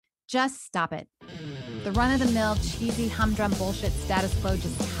Just stop it. The run-of-the-mill, cheesy, humdrum bullshit status quo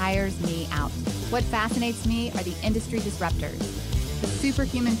just tires me out. What fascinates me are the industry disruptors, the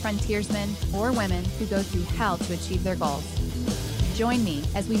superhuman frontiersmen or women who go through hell to achieve their goals. Join me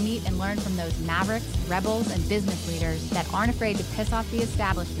as we meet and learn from those mavericks, rebels, and business leaders that aren't afraid to piss off the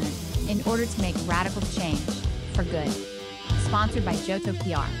establishment in order to make radical change for good. Sponsored by Johto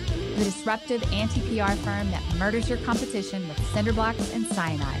PR, the disruptive anti-PR firm that murders your competition with cinder blocks and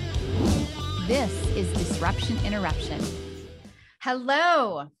cyanide. This is Disruption Interruption.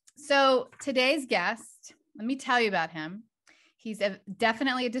 Hello. So today's guest, let me tell you about him. He's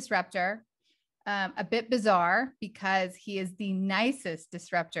definitely a disruptor, a bit bizarre because he is the nicest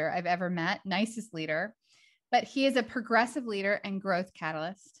disruptor I've ever met, nicest leader, but he is a progressive leader and growth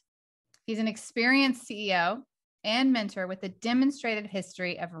catalyst. He's an experienced CEO and mentor with a demonstrated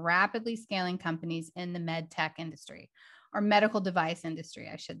history of rapidly scaling companies in the med tech industry, or medical device industry,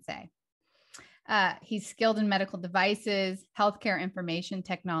 I should say. He's skilled in medical devices, healthcare information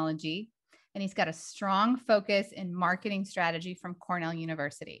technology, and he's got a strong focus in marketing strategy from Cornell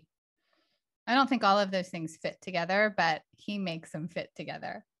University. I don't think all of those things fit together, but he makes them fit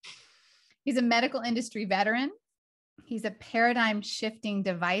together. He's a medical industry veteran. He's a paradigm shifting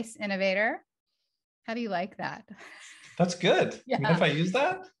device innovator. How do you like that? That's good. Yeah. Mind if I use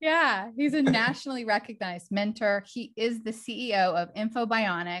that? Yeah. He's a nationally recognized mentor. He is the CEO of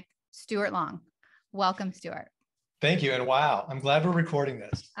InfoBionic, Stuart Long. Welcome, Stuart. Thank you. And wow, I'm glad we're recording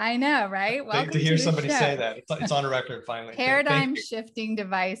this. I know, right? Welcome to hear somebody show. say that. It's on record finally. Paradigm shifting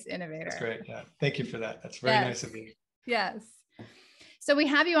device innovator. That's great. Yeah. Thank you for that. That's very nice of you. Yes. So we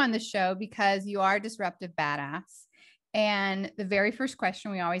have you on the show because you are a disruptive badass. And the very first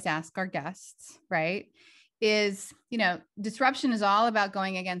question we always ask our guests, right, is, disruption is all about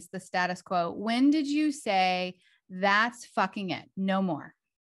going against the status quo. When did you say that's fucking it? No more.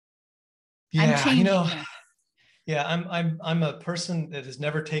 Yeah, I'm changing this. Yeah, I'm a person that has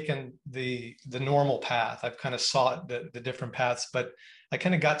never taken the normal path. I've kind of sought the different paths, but I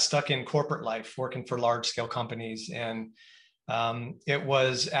kind of got stuck in corporate life, working for large scale companies, and it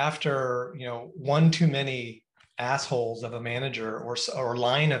was after one too many assholes of a manager or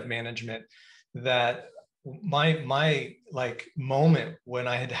line of management that my like moment when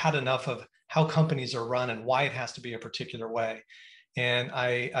I had enough of how companies are run and why it has to be a particular way. And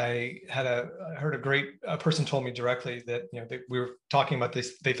I heard a person told me directly that, we were talking about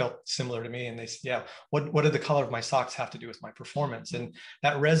this, they felt similar to me. And they said, yeah, what did the color of my socks have to do with my performance? And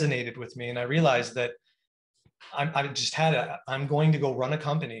that resonated with me. And I realized that I'm going to go run a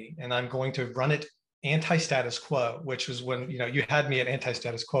company and I'm going to run it anti-status quo, which was when, you had me at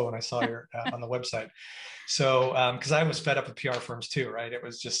anti-status quo when I saw you on the website. So, because I was fed up with PR firms too, right? It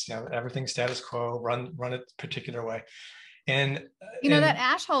was just, everything status quo, run it a particular way. And that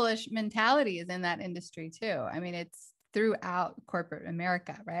asshole-ish mentality is in that industry too. I mean, it's throughout corporate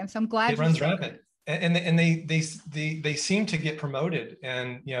America, right? So I'm glad it runs rampant, and they seem to get promoted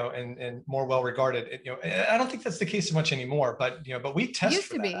and and more well regarded. I don't think that's the case so much anymore, but we test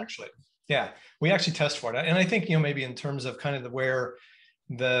for that actually. Yeah, we actually test for it, and I think maybe in terms of kind of where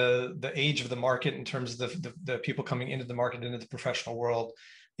the age of the market, in terms of the people coming into the market, into the professional world.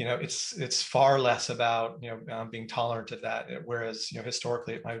 It's far less about being tolerant of that, whereas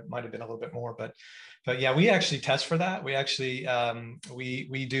historically it might have been a little bit more. But yeah, we actually test for that. We actually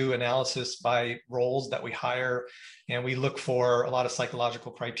we do analysis by roles that we hire, and we look for a lot of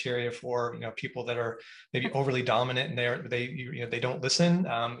psychological criteria for people that are maybe overly dominant and they don't listen.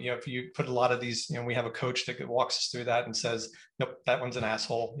 If you put a lot of these, we have a coach that walks us through that and says, nope, that one's an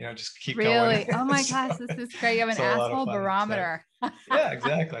asshole. Just keep going. Really? Oh my gosh, this is great. You have an asshole barometer. Yeah,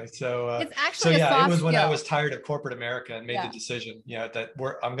 exactly. So it's actually it was skill. When I was tired of corporate America and made the decision, that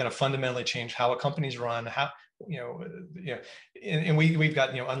I'm going to fundamentally change how a company's run, how and we've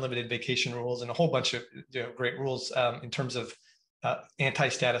got unlimited vacation rules and a whole bunch of great rules in terms of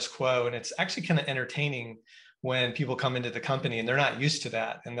anti-status quo, and it's actually kind of entertaining when people come into the company and they're not used to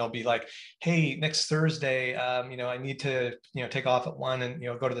that, and they'll be like, hey, next Thursday, I need to take off at 1 and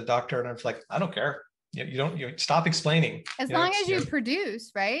go to the doctor, and I'm like, I don't care. You stop explaining. As long as you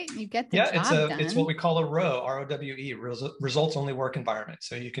produce, right? You get the job done. It's what we call a ROWE, ROWE, results only work environment.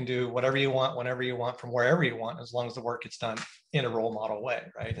 So you can do whatever you want, whenever you want, from wherever you want, as long as the work gets done in a role model way,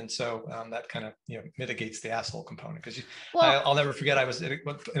 right? And so that kind of mitigates the asshole component. Because I'll never forget, I was in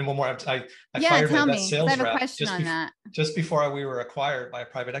one more. I fired my best sales rep just before we were acquired by a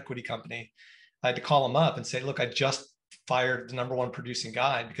private equity company. I had to call them up and say, look, I just fired the number one producing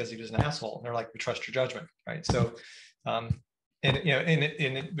guy because he was an asshole. And they're like, we trust your judgment, right? So,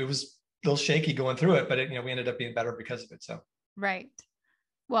 it was a little shaky going through it, but we ended up being better because of it. So, right.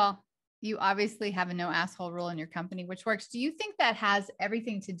 Well, you obviously have a no asshole rule in your company, which works. Do you think that has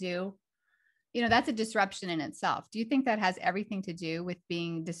everything to do? That's a disruption in itself. Do you think that has everything to do with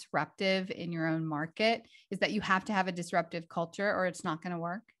being disruptive in your own market? Is that you have to have a disruptive culture or it's not going to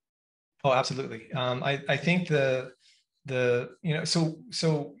work? Oh, absolutely. I think so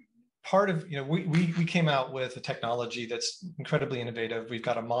part of, we came out with a technology that's incredibly innovative. We've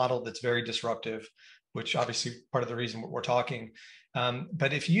got a model that's very disruptive, which obviously part of the reason we're talking.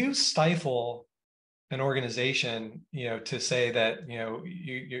 But if you stifle an organization, to say that,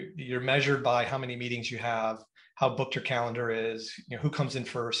 you're measured by how many meetings you have, how booked your calendar is, who comes in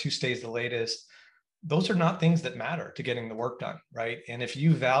first, who stays the latest, those are not things that matter to getting the work done, right? And if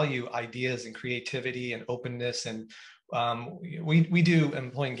you value ideas and creativity and openness, and we do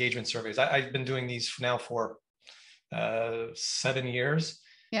employee engagement surveys. I've been doing these now for 7 years.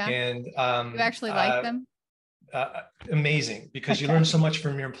 Yeah. And you actually like them? Amazing, because you learn so much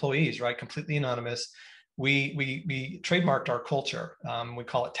from your employees, right? Completely anonymous. We trademarked our culture. We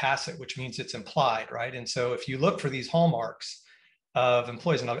call it tacit, which means it's implied, right? And so if you look for these hallmarks of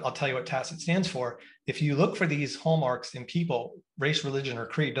employees, and I'll tell you what tacit stands for. If you look for these hallmarks in people, race, religion, or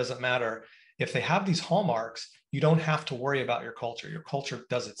creed, doesn't matter. If they have these hallmarks, you don't have to worry about your culture. Your culture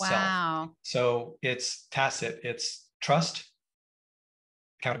does itself. Wow. So it's tacit. It's trust,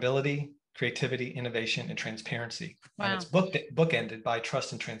 accountability, creativity, innovation, and transparency. Wow. And it's bookended by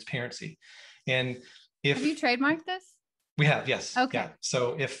trust and transparency. And have you trademarked this? We have, yes. Okay. Yeah.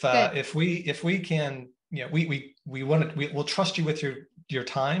 So if we can, we'll trust you with your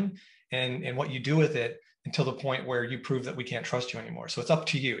time and what you do with it until the point where you prove that we can't trust you anymore. So it's up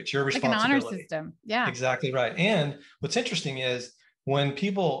to you. It's your responsibility. Like an honor system. Yeah. Exactly right. And what's interesting is when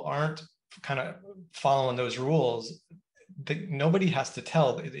people aren't kind of following those rules, nobody has to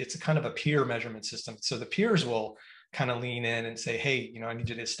tell. It's a kind of a peer measurement system. So the peers will kind of lean in and say, hey, I need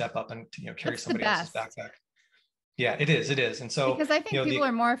you to step up and carry somebody else's backpack. Yeah, it is. And so because I think people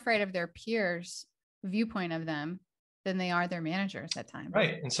are more afraid of their peers' viewpoint of them than they are their managers at times.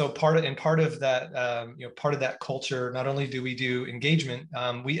 Right. And so part of that, part of that culture, not only do we do engagement,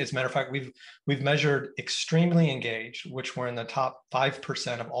 as a matter of fact, we've measured extremely engaged, which we're in the top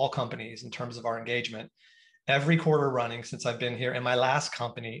 5% of all companies in terms of our engagement, every quarter running since I've been here, and my last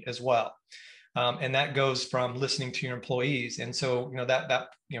company as well. And that goes from listening to your employees. And so, that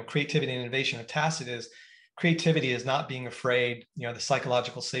creativity and innovation of tacit is creativity is not being afraid, the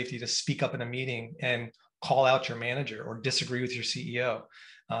psychological safety to speak up in a meeting and call out your manager or disagree with your CEO,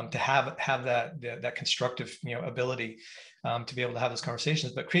 to have that constructive, ability to be able to have those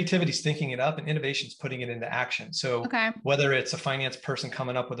conversations. But creativity is thinking it up, and innovation is putting it into action. So whether it's a finance person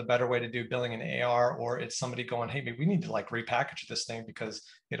coming up with a better way to do billing and AR, or it's somebody going, hey, maybe we need to repackage this thing because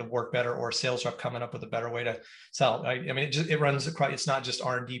it'll work better, or a sales rep coming up with a better way to sell. I mean, it runs across. It's not just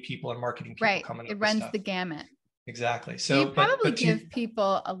R&D people and marketing people coming up. It runs the gamut. Exactly. So you probably give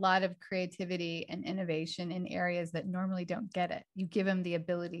people a lot of creativity and innovation in areas that normally don't get it. You give them the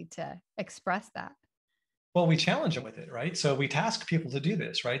ability to express that. Well, we challenge them with it, right? So we task people to do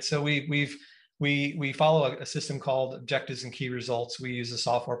this, right? So we follow a system called Objectives and Key Results. We use a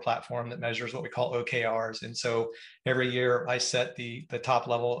software platform that measures what we call OKRs. And so every year I set the top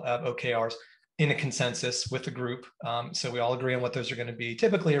level of OKRs in a consensus with the group. So we all agree on what those are going to be,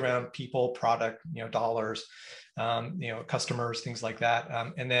 typically around people, product, dollars, customers, things like that.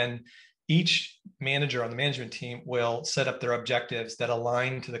 And then each manager on the management team will set up their objectives that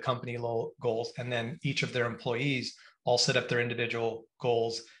align to the company goals. And then each of their employees all set up their individual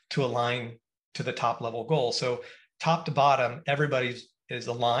goals to align to the top level goal. So top to bottom, everybody is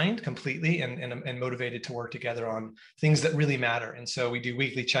aligned completely and motivated to work together on things that really matter. And so we do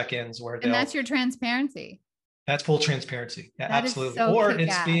weekly check-ins where and that's your transparency. That's full transparency. Yeah, that absolutely. So or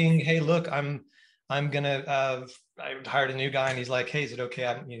it's being, hey, look, I'm gonna, I hired a new guy and he's like, hey, is it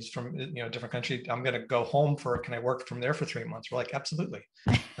okay? He's from, a different country. I'm going to go home can I work from there for 3 months? We're like, absolutely.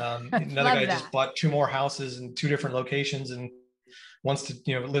 Another guy just bought 2 more houses in 2 different locations and wants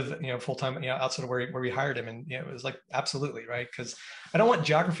to, live, full-time, outside of where we hired him. And, it was like, absolutely. Right. Cause I don't want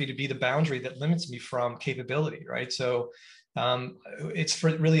geography to be the boundary that limits me from capability. Right. So it's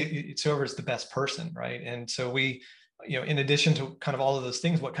whoever is the best person. Right. And so we, in addition to kind of all of those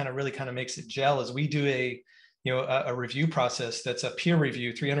things, what kind of really kind of makes it gel is we do a review process that's a peer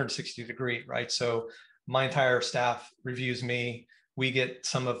review, 360 degree, right? So my entire staff reviews me. We get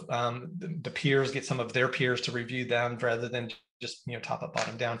some of the peers get some of their peers to review them rather than just top up,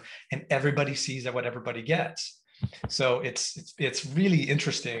 bottom down, and everybody sees what everybody gets. So it's really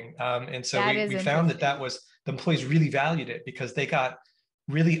interesting, and so we found that was the employees really valued it because they got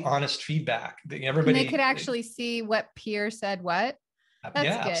really honest feedback. Everybody, and they could actually see what peer said what. That's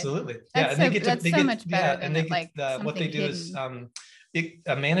yeah, good. absolutely. That's yeah, and that's so much better than what they do hidden. is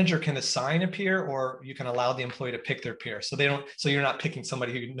a manager can assign a peer, or you can allow the employee to pick their peer. So you're not picking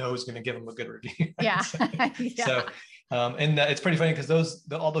somebody who knows going to give them a good review. Right? Yeah. So and it's pretty funny because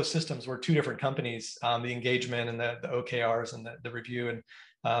all those systems were two different companies, the engagement and the OKRs and the review, and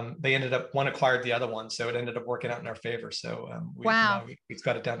they ended up, one acquired the other one, so it ended up working out in our favor. So we've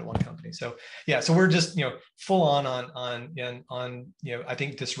got it down to one company. So yeah, so we're just full on I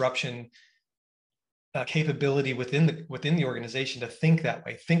think disruption capability within the organization to think that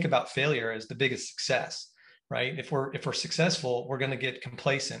way, think about failure as the biggest success, right? If we're successful, we're going to get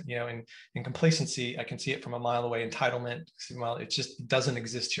complacent, and in complacency, I can see it from a mile away. Entitlement, well, it just doesn't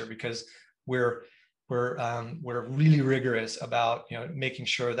exist here, because we're really rigorous about making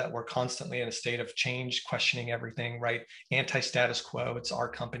sure that we're constantly in a state of change, questioning everything, right? Anti-status quo. It's our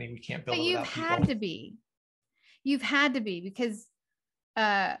company. We can't build it without people. You've had to be, because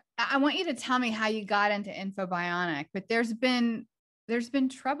I want you to tell me how you got into Infobionic, but there's been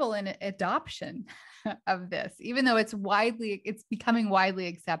trouble in adoption of this, even though it's becoming widely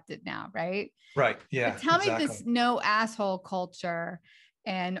accepted now, right? Right. Yeah. But tell me this no asshole culture,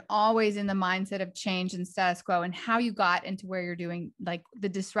 and always in the mindset of change and status quo, and how you got into where you're doing, like the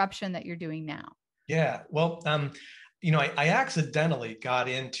disruption that you're doing now. Yeah. Well, I accidentally got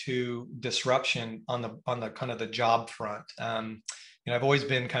into disruption on the kind of the job front. I've always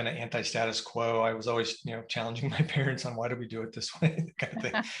been kind of anti-status quo. I was always, challenging my parents on why do we do it this way, kind of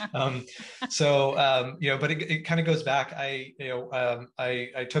thing. But it kind of goes back.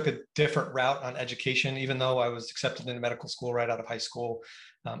 I took a different route on education, even though I was accepted into medical school right out of high school.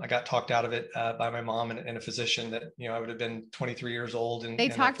 I got talked out of it by my mom and a physician that, I would have been 23 years old. And they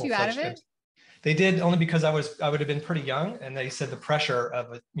talked you out of it? They did, only because I would have been pretty young, and they said the pressure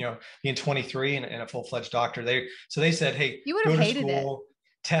of being 23 and a full-fledged doctor. They said, hey, you would have hated school,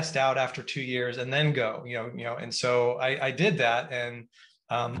 it. Test out after 2 years and then go. And so I did that, and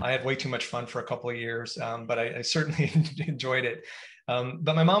I had way too much fun for a couple of years, but I certainly enjoyed it.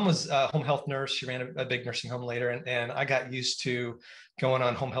 But my mom was a home health nurse. She ran a big nursing home later, and I got used to going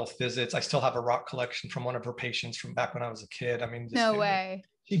on home health visits. I still have a rock collection from one of her patients from back when I was a kid. I mean, no way.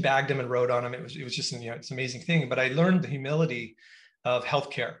 She bagged him and wrote on him. It was just it's an amazing thing. But I learned the humility of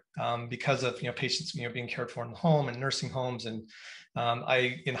healthcare because of patients being cared for in the home and nursing homes. And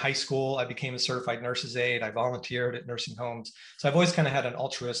in high school, I became a certified nurse's aide. I volunteered at nursing homes. So I've always kind of had an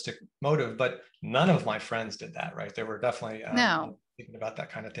altruistic motive, but none of my friends did that, right? They were definitely thinking about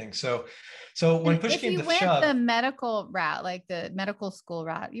that kind of thing. So when push came to shove, if you went the medical route, like the medical school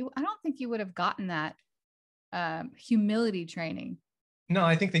route, I don't think you would have gotten that humility training. No,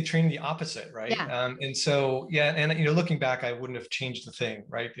 I think they trained the opposite, right? Yeah. And so, and looking back, I wouldn't have changed a thing,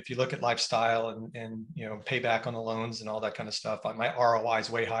 right? If you look at lifestyle and payback on the loans and all that kind of stuff, my ROI is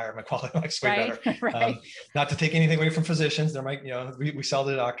way higher, my quality of life's way better. Right. Not to take anything away from physicians, there might, we sell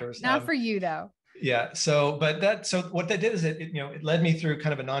to doctors. Not for you though. Yeah. So what that did is it led me through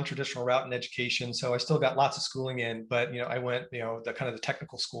kind of a non-traditional route in education. So I still got lots of schooling in, but, I went, the kind of the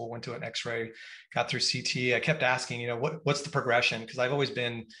technical school, went to an X-ray, got through CT. I kept asking, what's the progression? Because I've always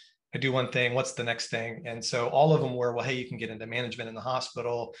been, I do one thing, what's the next thing? And so all of them were, well, hey, you can get into management in the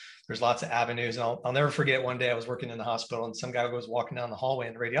hospital. There's lots of avenues. And I'll never forget, one day I was working in the hospital and some guy was walking down the hallway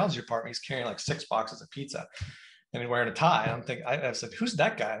in the radiology department. He's carrying like 6 boxes of pizza and wearing a tie. I'm thinking, I said, who's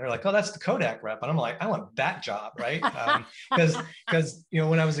that guy? And they're like, oh, that's the Kodak rep. And I'm like, I want that job, right? Because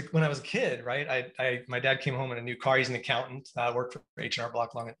when I was a kid, right, my dad came home in a new car. He's an accountant. Worked for H&R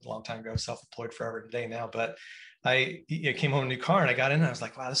Block a long time ago, self-employed forever today now. But I came home in a new car and I got in and I was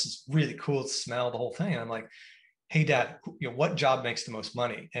like, wow, this is really cool to smell the whole thing. And I'm like, hey, Dad, what job makes the most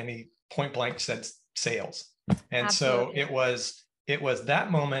money? And he point blank said sales. And Absolutely. So it was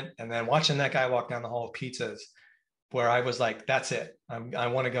that moment. And then watching that guy walk down the hall of pizzas, where I was like, that's it. I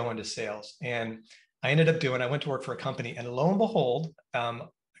want to go into sales. And I ended up I went to work for a company, and lo and behold,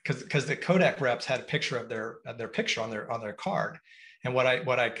 because the Kodak reps had a picture of their picture on their card. And what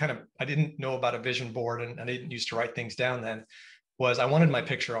I didn't know about a vision board, and I didn't used to write things down then, was I wanted my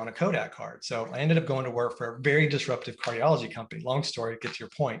picture on a Kodak card. So I ended up going to work for a very disruptive cardiology company. Long story, get to your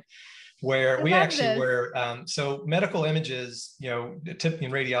point, where we actually were, so medical images, in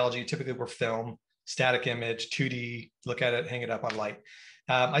radiology, typically were film, static image, 2D, look at it, hang it up on light.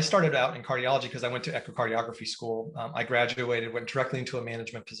 I started out in cardiology because I went to echocardiography school. I graduated, went directly into a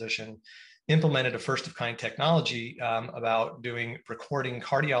management position, implemented a first of kind technology about recording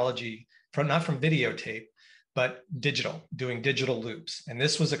cardiology not from videotape, but doing digital loops. And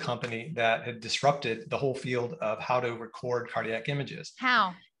this was a company that had disrupted the whole field of how to record cardiac images.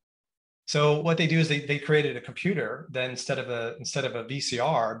 How? So what they do is they created a computer. Then instead of a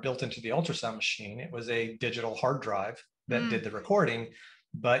VCR built into the ultrasound machine, it was a digital hard drive that did the recording.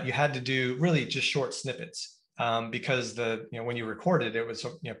 But you had to do really just short snippets because when you recorded it was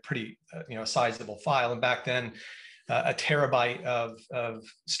pretty sizable file. And back then, a terabyte of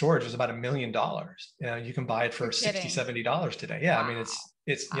storage was about $1 million. You can buy it for $60, $70 today. Yeah, wow. I mean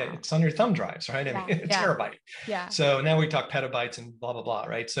it's on your thumb drives, right? I mean, a terabyte. Yeah. So now we talk petabytes and blah blah blah,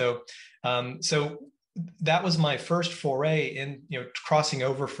 right? So that was my first foray in crossing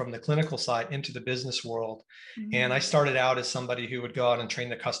over from the clinical side into the business world. And I started out as somebody who would go out and train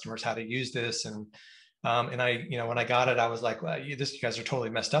the customers how to use this. And I, when I got it, I was like, well, you guys are totally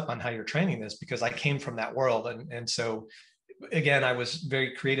messed up on how you're training this, because I came from that world. And so again, I was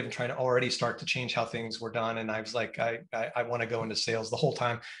very creative and trying to already start to change how things were done. And I was like, I want to go into sales the whole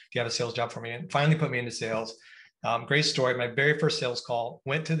time. Do you have a sales job for me? And finally put me into sales. Great story. My very first sales call,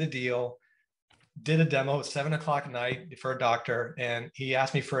 went to the deal, did a demo at 7:00 at night for a doctor. And he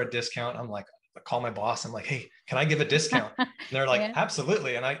asked me for a discount. I'm like, I call my boss. I'm like, hey, can I give a discount? And they're like, yeah.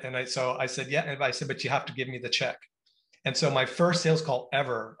 Absolutely. So I said, yeah. And I said, but you have to give me the check. And so my first sales call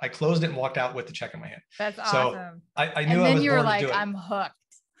ever, I closed it and walked out with the check in my hand. That's awesome. So I knew I was born to do it. I'm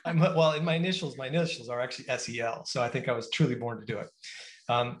hooked. Well, in my initials are actually SEL. So I think I was truly born to do it.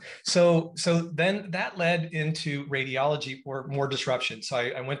 So then that led into radiology or more disruption. So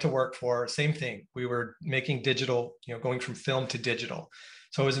I went to work for same thing. We were making digital, going from film to digital.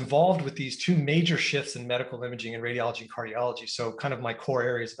 So I was involved with these two major shifts in medical imaging and radiology and cardiology. So kind of my core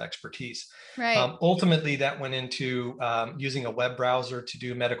areas of expertise. Right. Ultimately, that went into using a web browser to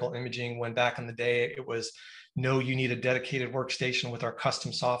do medical imaging, when back in the day, it was, no, you need a dedicated workstation with our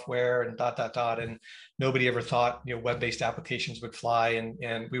custom software and ... And nobody ever thought, web-based applications would fly.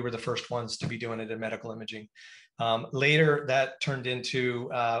 And we were the first ones to be doing it in medical imaging. Later, that turned into,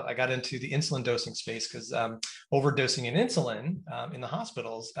 I got into the insulin dosing space, because overdosing in insulin in the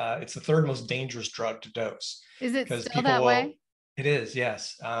hospitals, it's the third most dangerous drug to dose. Is it still that way? It is,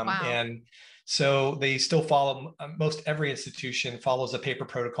 yes. Wow. And so they still follow, most every institution follows a paper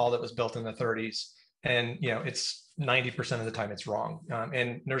protocol that was built in the 30s. And, it's 90% of the time it's wrong.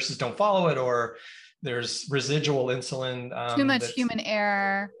 And nurses don't follow it, or there's residual insulin. Too much human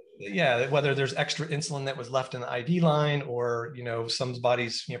error. Yeah, whether there's extra insulin that was left in the IV line, or, some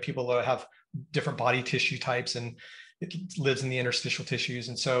bodies, people have different body tissue types and it lives in the interstitial tissues.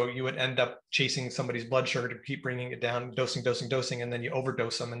 And so you would end up chasing somebody's blood sugar to keep bringing it down, dosing, and then you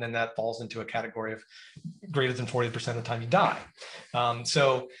overdose them. And then that falls into a category of greater than 40% of the time you die.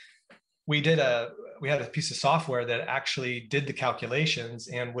 So we had a piece of software that actually did the calculations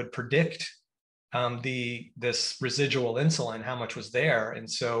and would predict this residual insulin, how much was there. And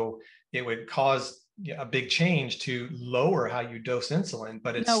so it would cause a big change to lower how you dose insulin,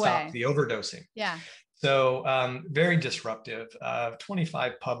 but it stopped the overdosing. Yeah. So very disruptive,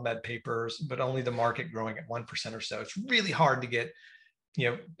 25 PubMed papers, but only the market growing at 1% or so. It's really hard to get,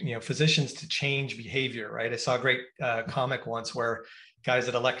 physicians to change behavior, right? I saw a great comic once where guys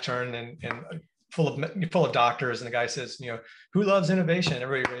at a lectern and full of doctors, and the guy says, who loves innovation?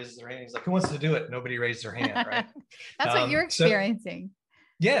 Everybody raises their hand. He's like, who wants to do it? Nobody raised their hand, right? That's what you're experiencing.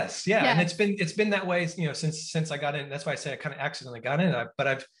 Yes, yeah, yes. And it's been that way, since I got in. That's why I say I kind of accidentally got in, but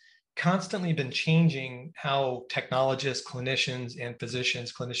I've constantly been changing how technologists, clinicians, and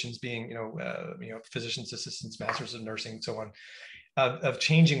clinicians being, physicians, assistants, masters of nursing, and so on, of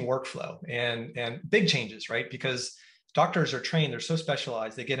changing workflow and big changes, right? Because doctors are trained, they're so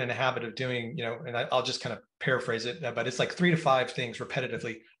specialized, they get in a habit of doing, and I'll just kind of paraphrase it, but it's like 3 to 5 things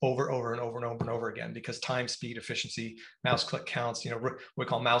repetitively over and over again, because time, speed, efficiency, mouse click counts, we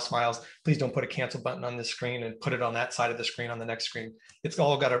call mouse miles. Please don't put a cancel button on this screen and put it on that side of the screen on the next screen. It's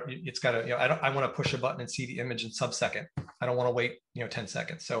got to, I want to push a button and see the image in sub-second. I don't want to wait, 10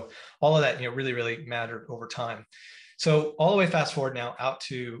 seconds. So all of that, really, really mattered over time. So all the way fast forward now out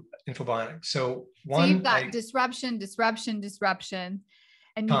to Infobionic. So you've got disruption,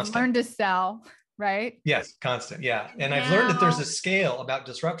 and you've learned to sell, right? Yes, constant. Yeah. And I've learned that there's a scale about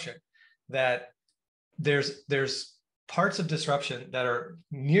disruption, that there's parts of disruption that are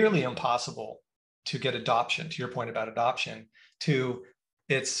nearly impossible to get adoption, to your point about adoption, to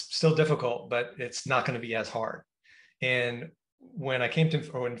it's still difficult, but it's not going to be as hard. And when I came to,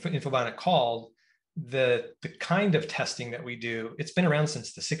 or when Infobionic called, the kind of testing that we do, it's been around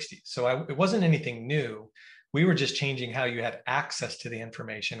since the 60s. So it wasn't anything new. We were just changing how you had access to the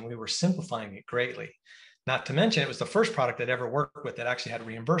information. We were simplifying it greatly. Not to mention, it was the first product I'd ever worked with that actually had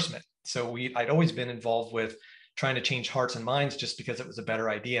reimbursement. So I'd always been involved with trying to change hearts and minds just because it was a better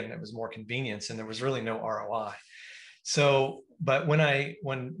idea and it was more convenience, and there was really no ROI. So, but when they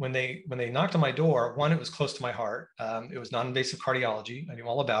knocked on my door, one, it was close to my heart. It was non-invasive cardiology. I knew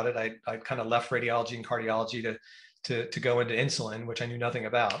all about it. I kind of left radiology and cardiology to go into insulin, which I knew nothing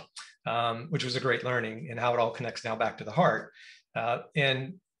about, which was a great learning, and how it all connects now back to the heart.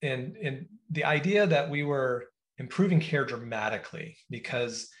 And the idea that we were improving care dramatically,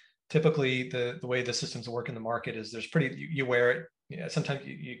 because typically the way the systems work in the market is you wear it. Yeah, sometimes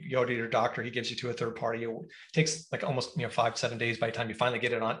you go to your doctor, he gives you to a third party. It takes like almost 5-7 days by the time you finally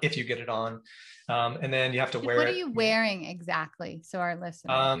get it on, if you get it on, and then you have to wear it. What are you wearing exactly? So our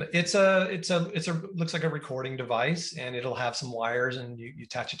listeners. It's looks like a recording device, and it'll have some wires, and you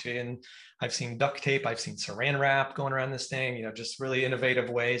attach it to it. And I've seen duct tape, I've seen Saran wrap going around this thing. Just really innovative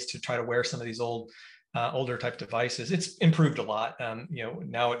ways to try to wear some of these older type devices. It's improved a lot.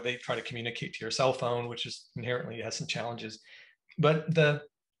 Now they try to communicate to your cell phone, which is inherently has some challenges. But the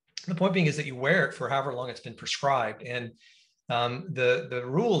point being is that you wear it for however long it's been prescribed. And the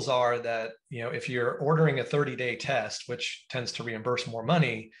rules are that, if you're ordering a 30-day test, which tends to reimburse more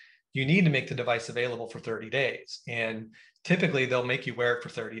money, you need to make the device available for 30 days. And typically they'll make you wear it for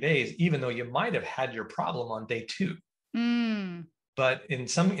 30 days, even though you might have had your problem on day 2. But in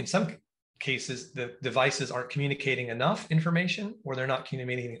some cases, the devices aren't communicating enough information, or they're not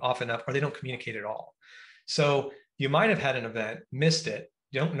communicating often enough, or they don't communicate at all. So you might have had an event, missed it,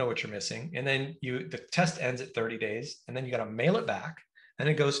 you don't know what you're missing, and then the test ends at 30 days, and then you got to mail it back, and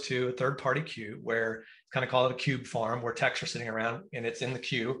it goes to a third-party queue, where kind of call it a cube farm, where techs are sitting around, and it's in the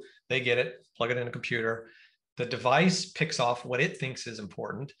queue. They get it, plug it in a computer. The device picks off what it thinks is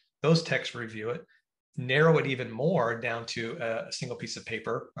important. Those techs review it, narrow it even more down to a single piece of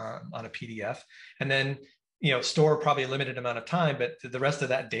paper on a PDF, and then store probably a limited amount of time, but the rest of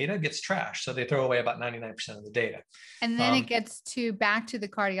that data gets trashed. So they throw away about 99% of the data. And then it gets back to the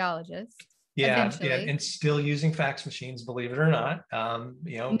cardiologist. Yeah, and still using fax machines, believe it or not. But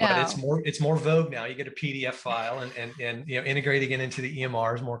it's more vogue now. You get a PDF file, and integrating it into the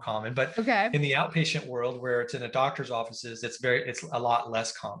EMR is more common. But in the outpatient world, where it's in a doctor's offices, it's a lot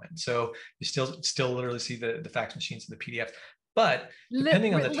less common. So you still literally see the fax machines and the PDF. But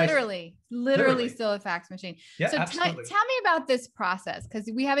depending on the literally still a fax machine. Yeah, so absolutely. Tell me about this process, because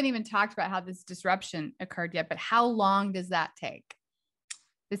we haven't even talked about how this disruption occurred yet. But how long does that take?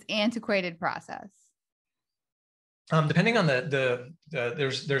 This antiquated process. Depending on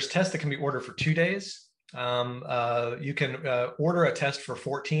there's tests that can be ordered for 2 days. You can order a test for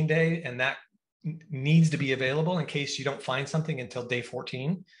 14 days, and that needs to be available in case you don't find something until day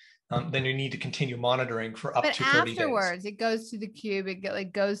 14. Then you need to continue monitoring for up to 30 days. Afterwards, it goes to the cube.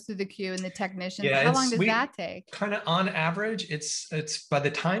 It goes through the queue and the technicians. Yeah, how long does that take? Kind of on average, it's by the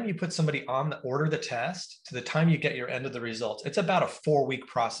time you put somebody on order the test to the time you get your end of the results, it's about a 4-week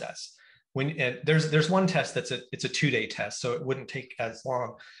process. There's one test it's a 2-day test, so it wouldn't take as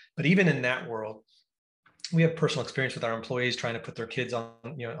long. But even in that world, we have personal experience with our employees trying to put their kids on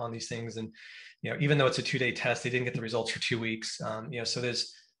on these things, and even though it's a 2-day test, they didn't get the results for 2 weeks. So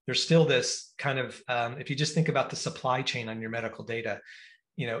there's still this kind of, if you just think about the supply chain on your medical data,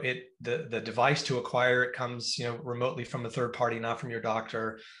 the device to acquire it comes, remotely from a third party, not from your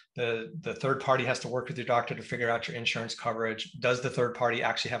doctor. The third party has to work with your doctor to figure out your insurance coverage. Does the third party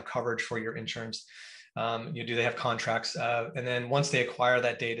actually have coverage for your insurance? Do they have contracts? And then once they acquire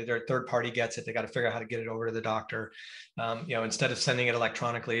that data, their third party gets it. They got to figure out how to get it over to the doctor. Instead of sending it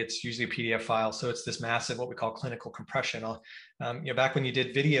electronically, it's usually a PDF file. So it's this massive, what we call clinical compression. Back when you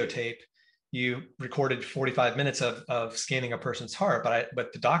did videotape, you recorded 45 minutes of scanning a person's heart,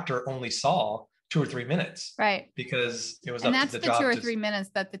 but the doctor only saw 2 or 3 minutes, right? Because it was up to the job. And that's the 2 or 3 minutes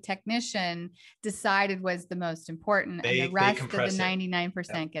that the technician decided was the most important, and the rest of the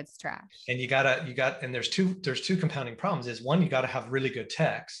 99% gets trashed. And and there's two compounding problems. Is one, you got to have really good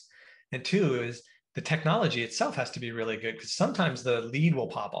techs, and two is the technology itself has to be really good, because sometimes the lead will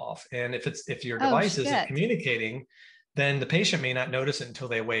pop off, and if your device isn't communicating, then the patient may not notice it until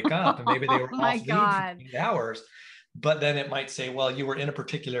they wake up, and maybe they were off lead for 8 hours. But then it might say, well, you were in a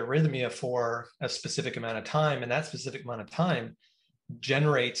particular arrhythmia for a specific amount of time, and that specific amount of time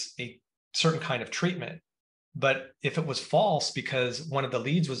generates a certain kind of treatment. But if it was false because one of the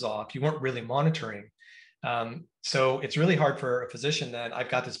leads was off, you weren't really monitoring. So it's really hard for a physician that I've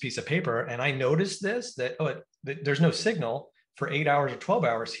got this piece of paper and I noticed that there's no signal for 8 hours or 12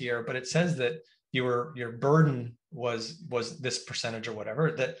 hours here, but it says that your burden was this percentage or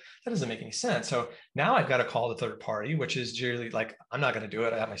whatever. That doesn't make any sense. So now I've got to call the third party, which is generally like, I'm not going to do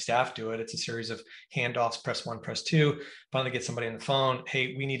it. I have my staff do it. It's a series of handoffs, press 1, press 2, finally get somebody on the phone.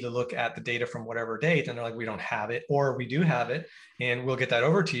 Hey, we need to look at the data from whatever date. And they're like, we don't have it, or we do have it and we'll get that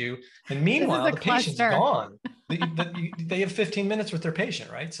over to you. And meanwhile, the patient's gone. They have 15 minutes with their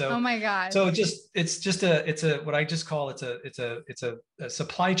patient, right? So, oh my God. So it's a what I just call it's a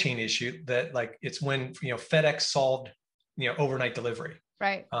supply chain issue that, like, it's when, FedEx solved, overnight delivery,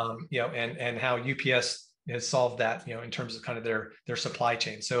 right? And how UPS has solved that, in terms of kind of their supply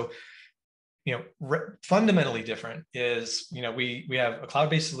chain. So, fundamentally different is, we have a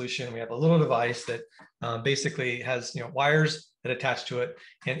cloud-based solution. We have a little device that basically has, wires that attach to it,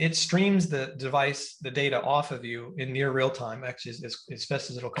 and it streams the data off of you in near real time, actually as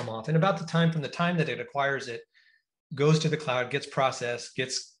fast as it'll come off. And about from the time that it acquires it, goes to the cloud, gets processed,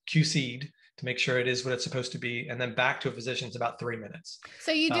 gets QC'd to make sure it is what it's supposed to be, and then back to a physician is about 3 minutes.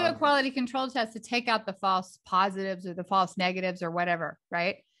 So you do a quality control test to take out the false positives or the false negatives or whatever,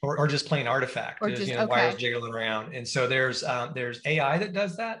 right? Or just plain artifact, wires jiggling around. And so there's AI that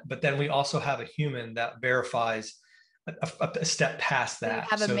does that, but then we also have a human that verifies a step past that.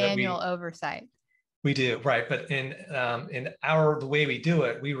 We have a manual oversight. We do, right? But in the way we do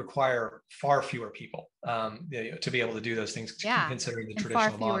it, we require far fewer people to be able to do those things. Yeah, considering the traditional far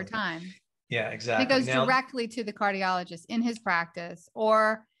fewer model. time. Yeah, exactly. And it goes directly to the cardiologist in his practice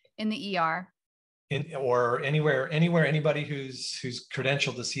or in the ER. Or anywhere anybody who's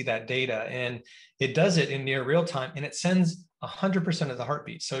credentialed to see that data, and it does it in near real time, and it sends 100% of the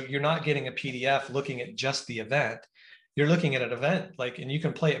heartbeat. So you're not getting a PDF looking at just the event. You're looking at an event, and you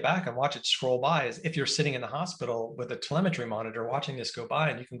can play it back and watch it scroll by as if you're sitting in the hospital with a telemetry monitor watching this go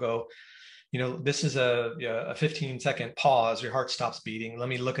by, and you can go, this is a 15-second pause. Your heart stops beating. Let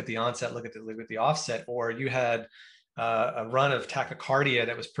me look at the onset, look at the offset. Or you had a run of tachycardia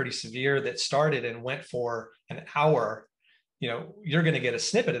that was pretty severe that started and went for an hour. You're going to get a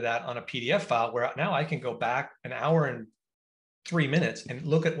snippet of that on a PDF file, where now I can go back an hour and 3 minutes and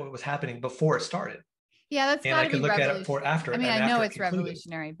look at what was happening before it started. Yeah, that's got to be revolutionary. And I can look at it for after. I mean, I know it's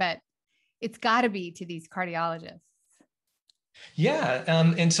revolutionary, but it's got to be to these cardiologists. Yeah,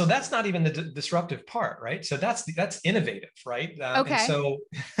 and so that's not even the disruptive part, right? So that's innovative, right? Okay. And so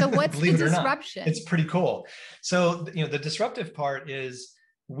what's the disruption? It's pretty cool. So the disruptive part is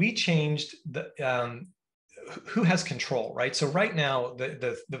we changed the who has control, right? So right now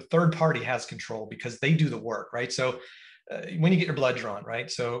the third party has control because they do the work, right? So when you get your blood drawn, right?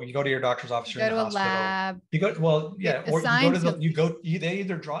 So you go to your doctor's office, you're in the hospital. Lab. You go, well, yeah, or they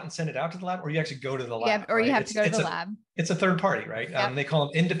either draw it and send it out to the lab, or you actually go to the lab. Yeah, or right? you have to go to the lab. It's a third party, right? Yep. They call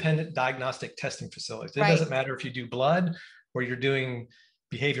them independent diagnostic testing facilities. It doesn't matter if you do blood, or you're doing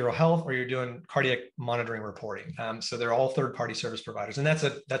behavioral health, or you're doing cardiac monitoring reporting. So they're all third party service providers, and that's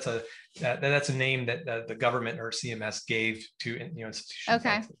a name that the government or CMS gave to institutions.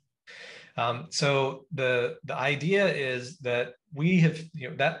 Okay. So the idea is that we have,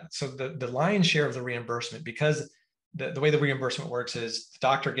 so the lion's share of the reimbursement, because the way the reimbursement works is the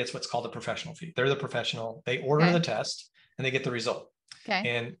doctor gets what's called a professional fee. They're the professional. They order the test and they get the result. Okay.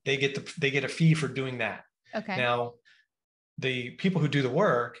 And they get a fee for doing that. Okay. Now, the people who do the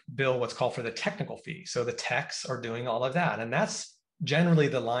work bill what's called for the technical fee. So the techs are doing all of that, and that's generally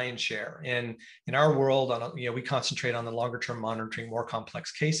the lion's share. And in our world, we concentrate on the longer term monitoring, more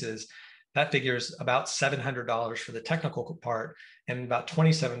complex cases. That figures about $700 for the technical part and about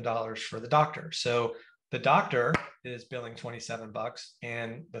 $27 for the doctor. So the doctor is billing $27,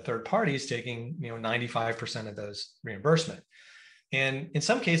 and the third party is taking 95% of those reimbursement. And in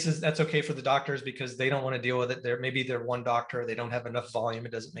some cases, that's okay for the doctors because they don't want to deal with it. Maybe they're one doctor, they don't have enough volume,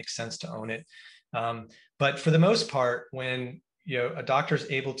 it doesn't make sense to own it. But for the most part, when a doctor is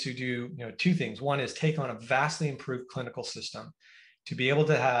able to do two things. One is take on a vastly improved clinical system, to be able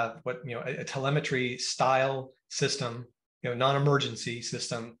to have a telemetry style system, non-emergency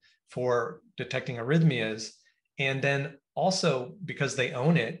system for detecting arrhythmias. And then also, because they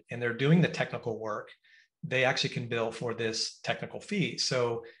own it and they're doing the technical work, they actually can bill for this technical fee.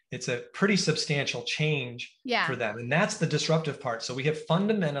 So it's a pretty substantial change for them. And that's the disruptive part. So we have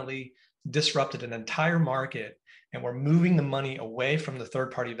fundamentally disrupted an entire market, and we're moving the money away from the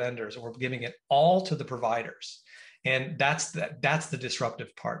third-party vendors, and we're giving it all to the providers. And that's the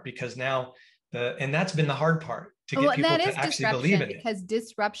disruptive part, because now and that's been the hard part, to get people to actually believe in it. Because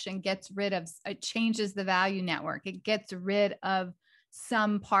disruption it changes the value network. It gets rid of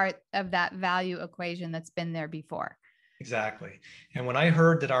some part of that value equation that's been there before. Exactly. And when I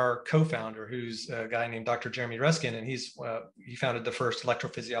heard that our co-founder, who's a guy named Dr. Jeremy Ruskin, and he founded the first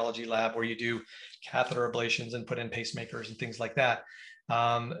electrophysiology lab where you do catheter ablations and put in pacemakers and things like that.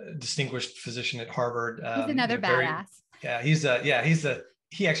 Distinguished physician at Harvard. He's another badass.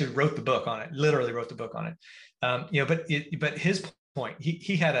 He actually wrote the book on it, literally wrote the book on it. But his point,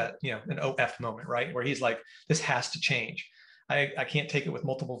 he had an OF moment, right? Where he's like, this has to change. I can't take it with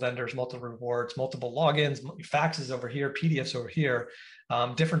multiple vendors, multiple reports, multiple logins, faxes over here, PDFs over here,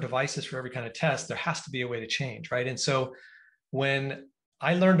 different devices for every kind of test. There has to be a way to change, right? And so when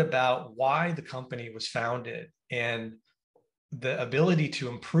I learned about why the company was founded and the ability to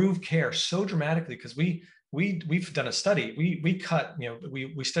improve care so dramatically, because we've done a study. We cut,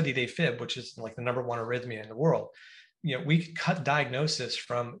 we studied AFib, which is like the #1 arrhythmia in the world. We cut diagnosis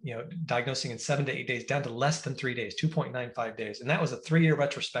from, diagnosing in 7 to 8 days down to less than 3 days, 2.95 days. And that was a 3-year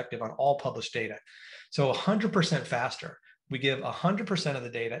retrospective on all published data. So 100% faster. We give 100% of the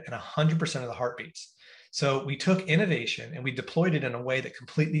data and 100% of the heartbeats. So we took innovation and we deployed it in a way that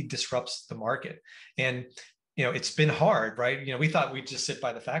completely disrupts the market. And it's been hard, right? We thought we'd just sit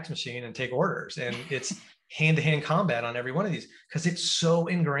by the fax machine and take orders, and it's hand-to-hand combat on every one of these because it's so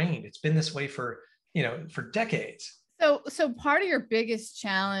ingrained. It's been this way for decades. So part of your biggest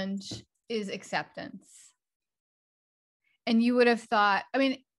challenge is acceptance. And you would have thought,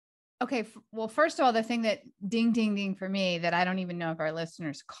 okay, well, first of all, the thing that ding, ding, ding for me that I don't even know if our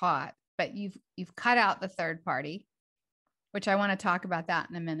listeners caught, but you've cut out the third party, which I want to talk about that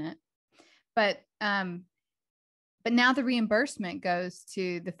in a minute. But now the reimbursement goes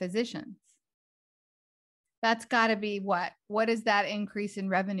to the physicians. That's got to be what? What is that increase in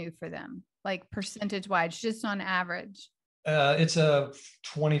revenue for them? Like percentage wise, just on average? It's a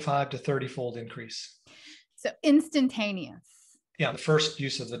 25 to 30-fold increase. So instantaneous. Yeah, the first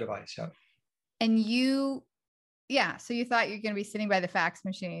use of the device. Yeah. And so you thought you're going to be sitting by the fax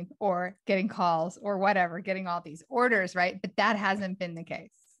machine or getting calls or whatever, getting all these orders, right? But that hasn't been the case.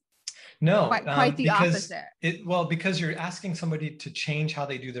 No, quite the opposite. Because you're asking somebody to change how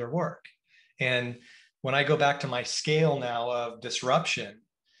they do their work. And when I go back to my scale now of disruption,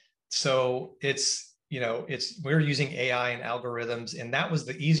 so we're using AI and algorithms, and that was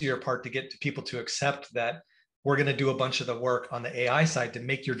the easier part to get to people to accept that we're going to do a bunch of the work on the AI side to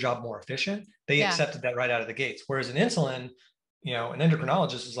make your job more efficient. They accepted that right out of the gates. Whereas in insulin, an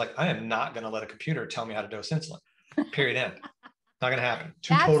endocrinologist is like, I am not going to let a computer tell me how to dose insulin. Period. End. Not going to happen.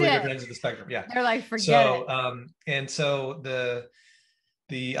 That's totally different ends of the spectrum. Yeah. They're like, forget it. And so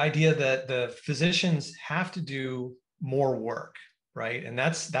the idea that the physicians have to do more work, right? And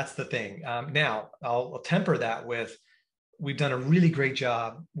that's the thing. Now I'll temper that with, we've done a really great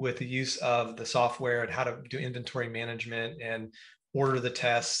job with the use of the software and how to do inventory management and order the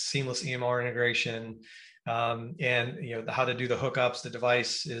tests, seamless EMR integration, and how to do the hookups. The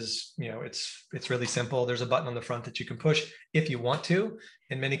device is, it's really simple. There's a button on the front that you can push if you want to.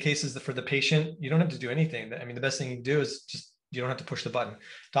 In many cases, for the patient, you don't have to do anything. The best thing you can do is just, you don't have to push the button.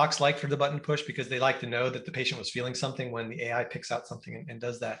 Docs like for the button push because they like to know that the patient was feeling something when the AI picks out something and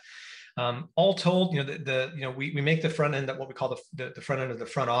does that. All told, we make the front end, that what we call the front end of the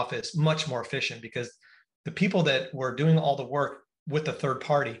front office, much more efficient, because the people that were doing all the work with the third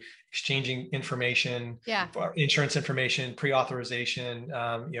party, exchanging information, insurance information, pre-authorization,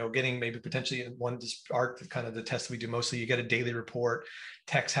 getting maybe potentially kind of the test we do mostly, you get a daily report.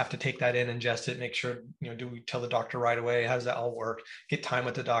 Techs have to take that in, ingest it, make sure, do we tell the doctor right away? How does that all work? Get time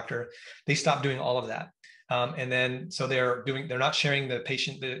with the doctor. They stopped doing all of that. And then, so they're not sharing the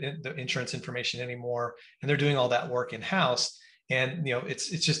patient, the insurance information anymore. And they're doing all that work in-house. And,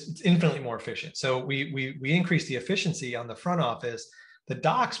 it's infinitely more efficient. So we increase the efficiency on the front office. The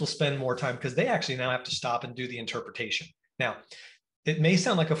docs will spend more time because they actually now have to stop and do the interpretation. Now, it may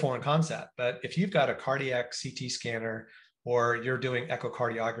sound like a foreign concept, but if you've got a cardiac CT scanner, or you're doing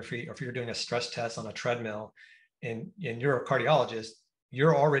echocardiography, or if you're doing a stress test on a treadmill, and you're a cardiologist,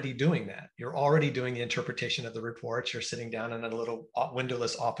 you're already doing that. You're already doing the interpretation of the reports. You're sitting down in a little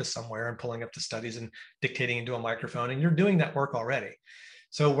windowless office somewhere and pulling up the studies and dictating into a microphone, and you're doing that work already.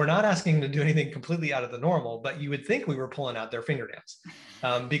 So we're not asking them to do anything completely out of the normal, but you would think we were pulling out their fingernails,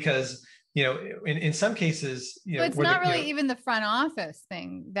 because, in some cases, so it's not really even the front office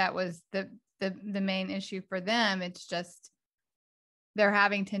thing that was the main issue for them. It's just they're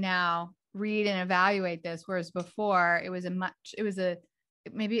having to now read and evaluate this, whereas before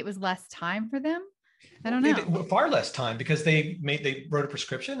maybe it was less time for them. I don't know. Far less time, because they wrote a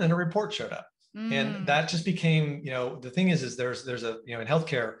prescription and a report showed up. And that just became, the thing is there's a, in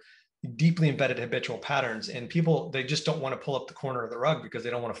healthcare, deeply embedded habitual patterns, and people, they just don't want to pull up the corner of the rug because they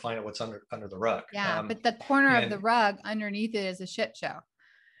don't want to find out what's under the rug. Yeah. But the corner of the rug underneath it is a shit show.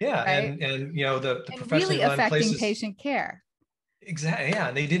 Yeah. Right? And the professionally really affecting patient care. Exactly. Yeah.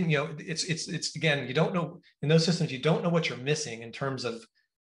 And they didn't, it's again, you don't know, in those systems, you don't know what you're missing in terms of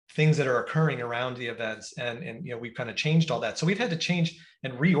things that are occurring around the events. And we've kind of changed all that. So we've had to change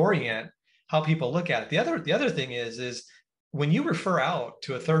and reorient how people look at it. The other thing is when you refer out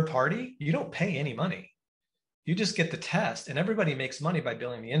to a third party, you don't pay any money. you just get the test, and everybody makes money by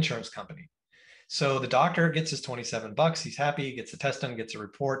billing the insurance company. So the doctor gets his $27. He's happy, he gets the test done, gets a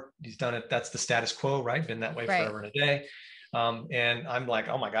report. He's done it. That's the status quo, right? Been that way forever and a day. And I'm like,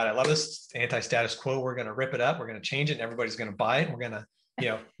 oh my God, I love this anti-status quo. We're going to rip it up. We're going to change it, and everybody's going to buy it. We're going to,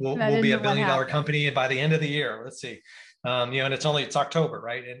 we'll be $1 billion company by the end of the year. Let's see. And it's October,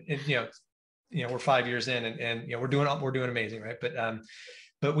 right? And we're 5 years in, and we're doing amazing, right?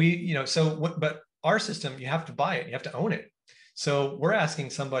 But we, but our system, you have to buy it, you have to own it. So we're asking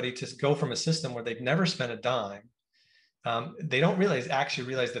somebody to go from a system where they've never spent a dime. They don't actually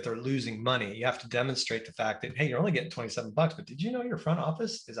realize that they're losing money. You have to demonstrate the fact that, hey, you're only getting $27, but did you know your front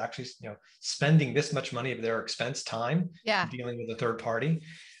office is actually, spending this much money of their expense time dealing with a third party?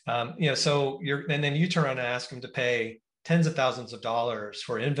 And then you turn around and ask them to pay tens of thousands of dollars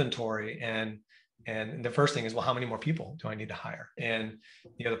for inventory, and the first thing is, well, how many more people do I need to hire? And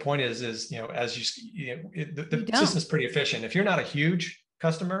the point is the system is pretty efficient. If you're not a huge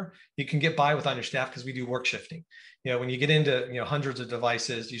customer, you can get by without your staff, because we do work shifting. When you get into hundreds of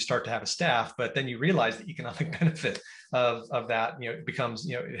devices, you start to have a staff, but then you realize the economic benefit of that. It becomes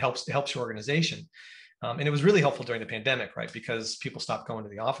it helps your organization. And it was really helpful during the pandemic, right? Because people stopped going to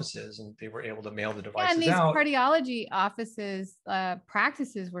the offices and they were able to mail the devices out. And these cardiology offices,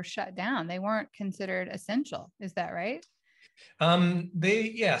 practices were shut down. They weren't considered essential. Is that right?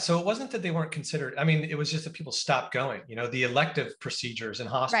 So it wasn't that they weren't considered. I mean, it was just that people stopped going. The elective procedures in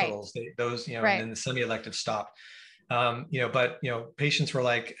hospitals, and then the semi-elective stopped. But patients were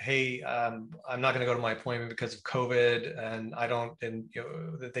like, hey, I'm not going to go to my appointment because of COVID, and I don't, and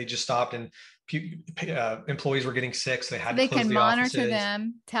they just stopped, and employees were getting sick, so they had to close the offices. They can monitor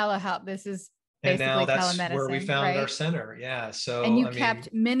them, telehealth. This is basically telemedicine. And now that's where we found our center. Yeah. So and you kept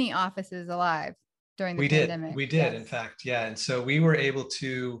many offices alive during the pandemic. We did, in fact, yeah. And so we were able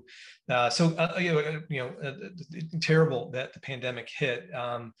to. Terrible that the pandemic hit.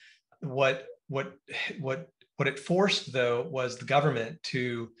 What it forced, though, was the government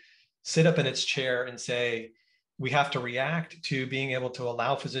to sit up in its chair and say, we have to react to being able to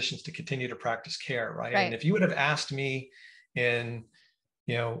allow physicians to continue to practice care, right? And if you would have asked me in,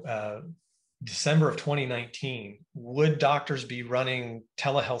 December of 2019, would doctors be running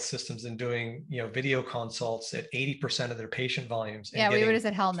telehealth systems and doing, video consults at 80% of their patient volumes? And we would have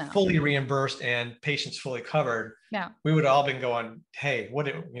said, hell no. Fully reimbursed and patients fully covered. Yeah. We would have all been going, hey, what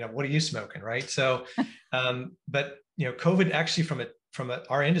are you smoking, right? So, but COVID actually from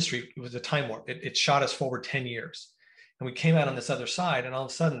our industry, it was a time warp. It shot us forward 10 years. And we came out on this other side, and all of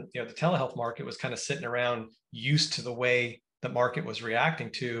a sudden, the telehealth market was kind of sitting around, used to the way the market was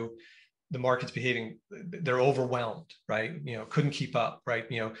reacting to the market's behaving. They're overwhelmed, right? Couldn't keep up, right?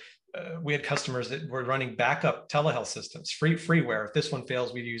 We had customers that were running backup telehealth systems, freeware. If this one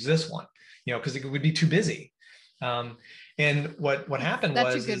fails, we use this one, because it would be too busy. And what happened was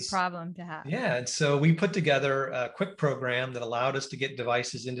that's a good problem to have. Yeah. And so we put together a quick program that allowed us to get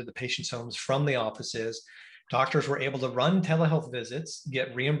devices into the patient's homes from the offices. Doctors were able to run telehealth visits,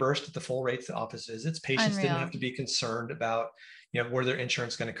 get reimbursed at the full rates of office visits. Patients didn't have to be concerned about, were their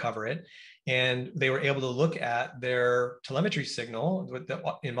insurance going to cover it. And they were able to look at their telemetry signal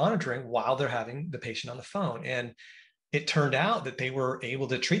in monitoring while they're having the patient on the phone. And it turned out that they were able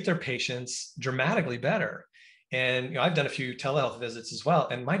to treat their patients dramatically better. And I've done a few telehealth visits as well,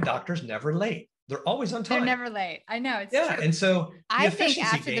 and my doctor's never late. They're always on time. They're never late. I know. It's true. And so I think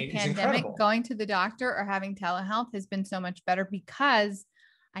after the pandemic, going to the doctor or having telehealth has been so much better because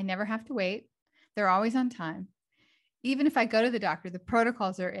I never have to wait. They're always on time. Even if I go to the doctor, the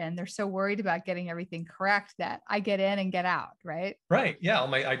protocols are in. They're so worried about getting everything correct that I get in and get out, right? Right. Yeah.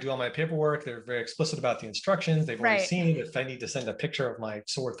 I do all my paperwork. They're very explicit about the instructions. They've already seen it. If I need to send a picture of my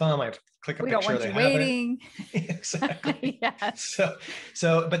sore thumb, I click a picture. They have waiting. It. Exactly. Yes.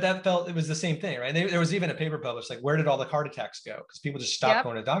 So, but it was the same thing, right? There was even a paper published, like, where did all the heart attacks go? Because people just stopped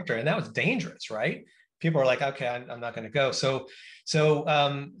going to the doctor, and that was dangerous, right? People are like, okay, I'm not going to go. So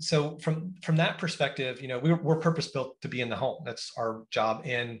from that perspective, we're purpose built to be in the home. That's our job.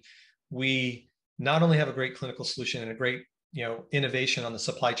 And we not only have a great clinical solution and a great, innovation on the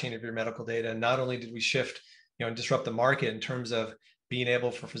supply chain of your medical data. Not only did we shift, and disrupt the market in terms of being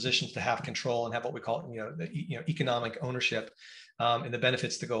able for physicians to have control and have what we call, economic ownership, and the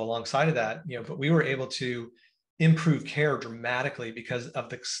benefits to go alongside of that, but we were able to improve care dramatically because of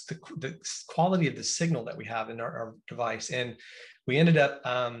the quality of the signal that we have in our device. And we ended up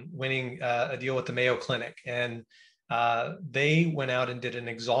winning a deal with the Mayo Clinic, and they went out and did an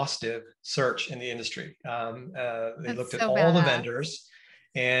exhaustive search in the industry. They looked at all the vendors,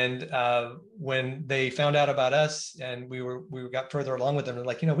 And when they found out about us and we got further along with them, they're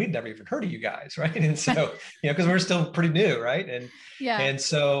like, we'd never even heard of you guys, right? And so, because we're still pretty new, right? And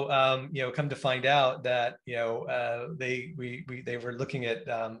so, come to find out that, they were looking at,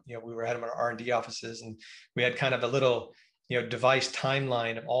 we were at our R&D offices, and we had kind of a little, device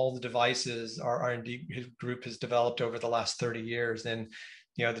timeline of all the devices our R&D group has developed over the last 30 years. And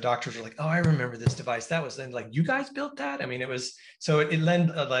the doctors were like, oh, I remember this device. That was then, like, you guys built that? I mean, it was, so it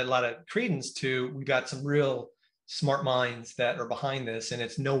lent a lot of credence to, we got some real smart minds that are behind this. And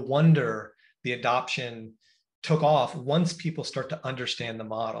it's no wonder the adoption took off once people start to understand the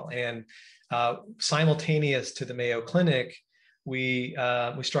model. And simultaneous to the Mayo Clinic, we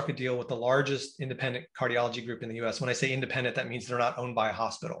struck a deal with the largest independent cardiology group in the US. When I say independent, that means they're not owned by a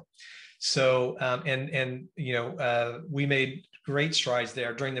hospital. So, we made great strides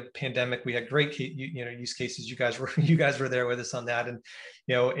there during the pandemic. We had great, use cases. You guys were there with us on that. And,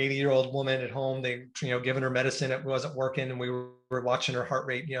 80-year-old woman at home, they, giving her medicine, it wasn't working. And we were watching her heart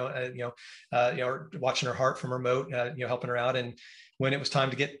rate, watching her heart from remote, helping her out. And when it was time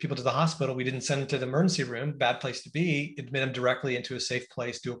to get people to the hospital, we didn't send them to the emergency room, bad place to be, admit them directly into a safe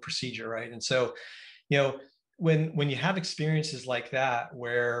place, do a procedure, right? And so, when you have experiences like that,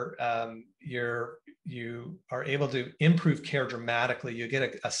 where you are able to improve care dramatically, you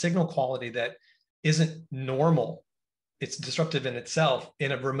get a signal quality that isn't normal. It's disruptive in itself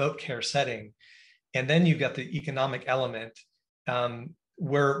in a remote care setting. And then you've got the economic element,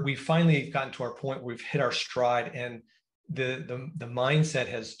 where we finally gotten to our point where we've hit our stride, and the mindset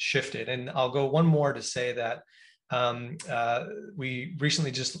has shifted. And I'll go one more to say that we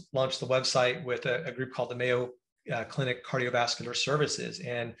recently just launched the website with a group called the Mayo Clinic Cardiovascular Services.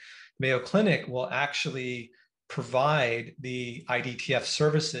 And Mayo Clinic will actually provide the IDTF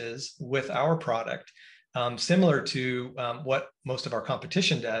services with our product, similar to what most of our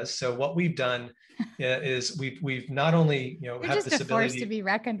competition does. So what we've done is we've not only have this ability, force to be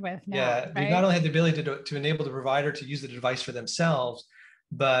reckoned with now, right? We've not only had the ability to enable the provider to use the device for themselves,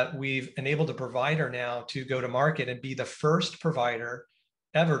 but we've enabled the provider now to go to market and be the first provider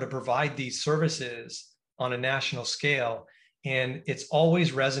ever to provide these services on a national scale. And it's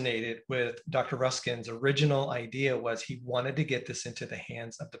always resonated with Dr. Ruskin's original idea was he wanted to get this into the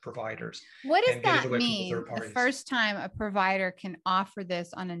hands of the providers. What does that mean? The first time a provider can offer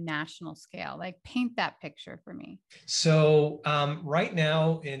this on a national scale, like paint that picture for me. So right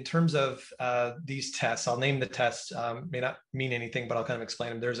now, in terms of these tests, I'll name the tests, may not mean anything, but I'll kind of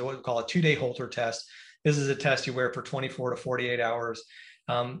explain them. There's what we call a 2-day Holter test. This is a test you wear for 24 to 48 hours.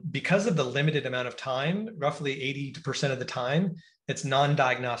 Because of the limited amount of time, roughly 80% of the time, it's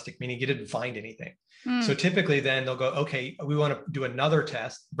non-diagnostic, meaning you didn't find anything. So typically then they'll go, okay, we want to do another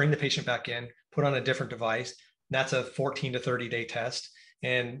test, bring the patient back in, put on a different device. And that's a 14 to 30-day test.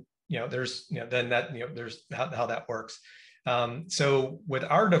 And, there's how that works. So with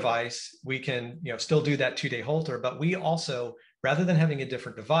our device, we can, still do that 2-day Holter, but we also, rather than having a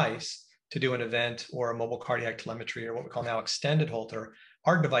different device to do an event or a mobile cardiac telemetry, or what we call now extended Holter,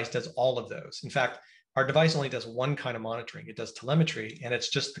 our device does all of those. In fact, our device only does one kind of monitoring. It does telemetry, and it's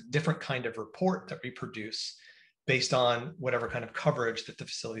just a different kind of report that we produce based on whatever kind of coverage that the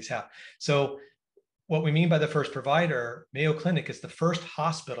facilities have. So what we mean by the first provider, Mayo Clinic is the first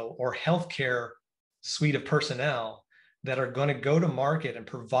hospital or healthcare suite of personnel that are going to go to market and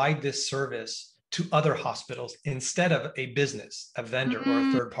provide this service to other hospitals instead of a business, a vendor, or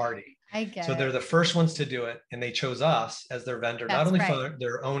a third party. I get so they're the first ones to do it, and they chose us as their vendor, not only for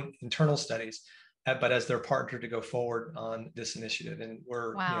their own internal studies, but as their partner to go forward on this initiative. And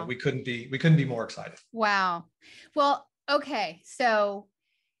we're, we couldn't be more excited. Wow. Well, okay. So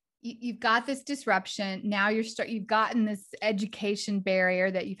you've got this disruption. Now you've gotten this education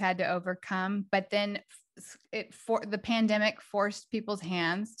barrier that you've had to overcome, but then the pandemic forced people's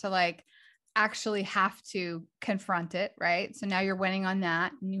hands to actually have to confront it, right? So now you're winning on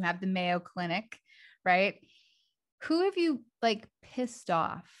that, and you have the Mayo Clinic, right? Who have you pissed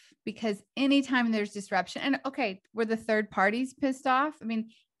off? Because anytime there's disruption, and okay, were the third parties pissed off? I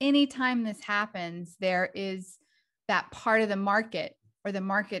mean, anytime this happens, there is that part of the market or the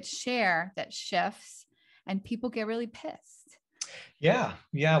market share that shifts, and people get really pissed. Yeah.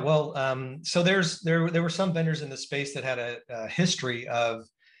 Well, so there were some vendors in the space that had a history of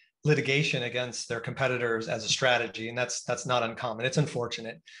litigation against their competitors as a strategy, and that's not uncommon. It's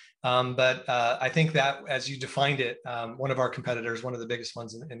unfortunate, but I think that, as you defined it, one of our competitors, one of the biggest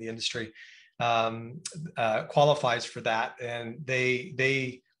ones in the industry, qualifies for that, and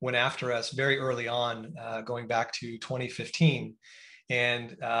they went after us very early on, going back to 2015.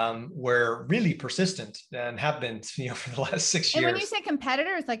 and we're really persistent and have been, for the last 6 years. And when you say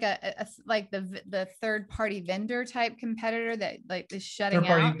competitor, it's like like the third party vendor type competitor that like is shutting out.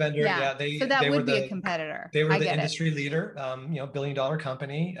 Third party vendor, yeah. So that would be a competitor. They were the industry leader, $1 billion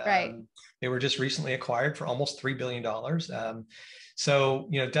company. Right. They were just recently acquired for almost $3 billion. So,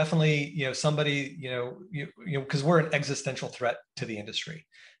 definitely, somebody, because we're an existential threat to the industry.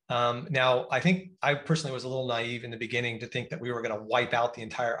 Now, I think I personally was a little naive in the beginning to think that we were going to wipe out the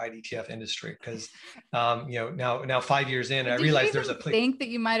entire IDTF industry because, now 5 years in, I realized there's a place. Think that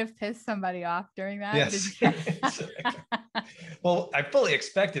you might have pissed somebody off during that. Yes. Well, I fully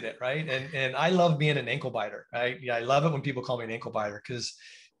expected it, right? And I love being an ankle biter. I love it when people call me an ankle biter because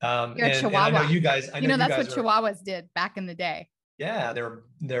you're a Chihuahua. And I know you guys. That's what Chihuahuas did back in the day. Yeah, they were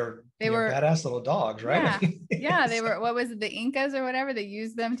badass little dogs, right? Yeah, they were. What was it, the Incas or whatever? They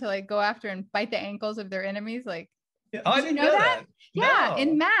used them to like go after and bite the ankles of their enemies. Like, I didn't know that. Yeah, no.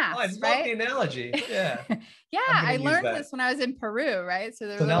 in math. I love the analogy. Yeah. Yeah, I learned this when I was in Peru, right?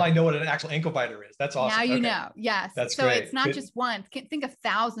 So now I know what an actual ankle biter is. That's awesome. Now you know. Yes. That's so great. It's not just one. Think of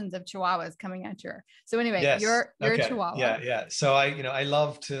thousands of Chihuahuas coming at you. So anyway, yes. you're a Chihuahua. Yeah. So I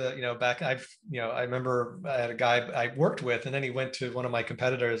love to, back, I remember I had a guy I worked with, and then he went to one of my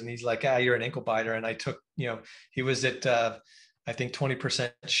competitors and he's like, you're an ankle biter. And I took, he was at, I think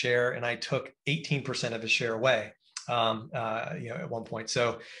 20% share, and I took 18% of his share away. At one point.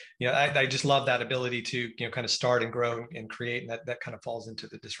 So, I just love that ability to, kind of start and grow and create, and that kind of falls into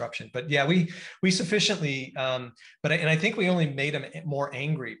the disruption. But yeah, we sufficiently, and I think we only made them more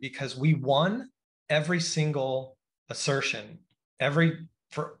angry because we won every single assertion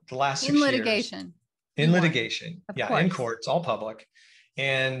for the last 6 years. In litigation. Yeah. In court, it's all public.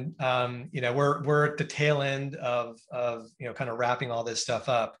 And, we're at the tail end of kind of wrapping all this stuff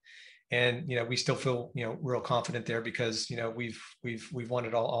up. And, we still feel, real confident there because, we've won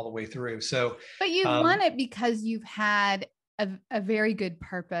it all the way through. So, but you've won it because you've had a very good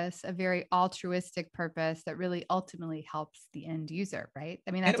purpose, a very altruistic purpose that really ultimately helps the end user, right?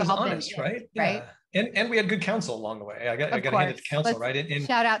 I mean, that's and it was honest, right? Right. Yeah. And we had good counsel along the way. I got to hand it to counsel, right? And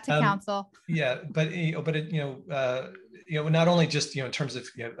shout out to counsel. Yeah, but not only just in terms of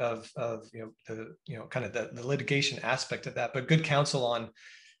the kind of the litigation aspect of that, but good counsel on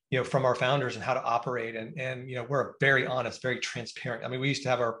from our founders and how to operate. And we're very honest, very transparent. I mean, we used to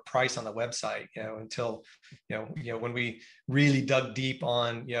have our price on the website, until, when we really dug deep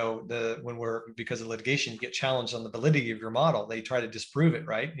on, because of litigation, you get challenged on the validity of your model. They try to disprove it,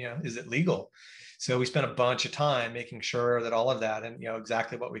 right? Is it legal? So we spent a bunch of time making sure that all of that and,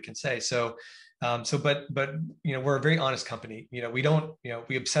 exactly what we can say. So, but we're a very honest company. We don't,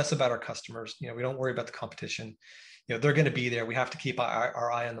 we obsess about our customers. We don't worry about the competition. They're going to be there. We have to keep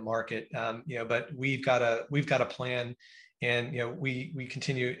our eye on the market. But we've got a plan, and we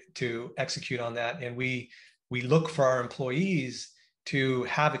continue to execute on that. And we look for our employees to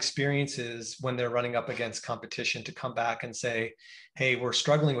have experiences when they're running up against competition to come back and say, "Hey, we're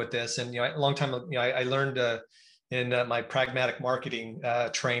struggling with this." And a long time, I learned in my pragmatic marketing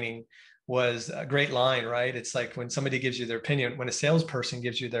training was a great line, right? It's like when somebody gives you their opinion, when a salesperson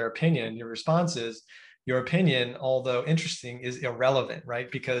gives you their opinion, your response is, your opinion, although interesting, is irrelevant, right?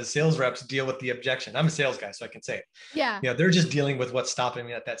 Because sales reps deal with the objection. I'm a sales guy, so I can say it. Yeah. They're just dealing with what's stopping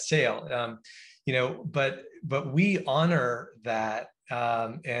me at that sale. But we honor that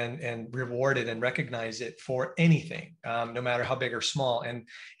and reward it and recognize it for anything, no matter how big or small.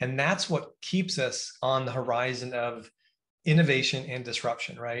 And that's what keeps us on the horizon of innovation and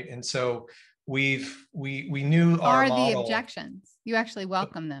disruption, right? And so we knew our model. Are the objections? You actually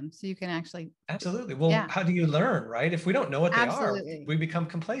welcome them, so you can actually. Absolutely. Well, How do you learn, right? If we don't know what they are, we become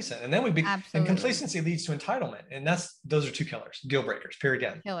complacent, and then and complacency leads to entitlement, and those are two killers, deal breakers.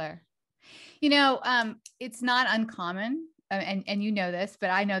 Period. Killer. It's not uncommon, and you know this, but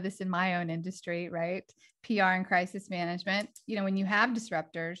I know this in my own industry, right? PR and crisis management. When you have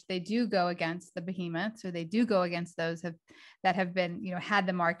disruptors, they do go against the behemoths, or they do go against those that have been, had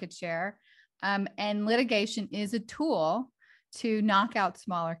the market share. And litigation is a tool to knock out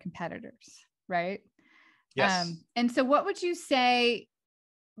smaller competitors, right? Yes. And so what would you say,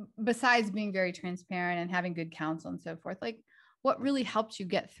 besides being very transparent and having good counsel and so forth, like what really helped you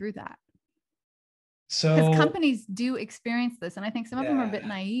get through that? So, because companies do experience this. And I think some of them are a bit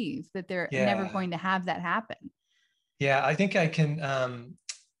naive that they're never going to have that happen. Yeah, I think I can,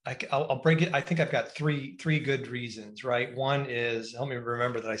 I'll break it. I think I've got three good reasons, right? One is, help me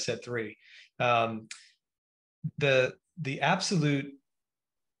remember that I said three. The absolute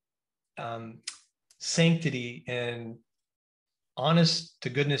sanctity and honest to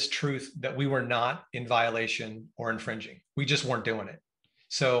goodness truth that we were not in violation or infringing. We just weren't doing it.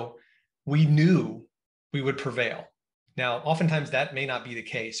 So we knew we would prevail. Now, oftentimes that may not be the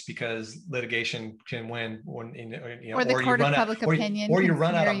case because litigation can win when, or the court of public opinion, or you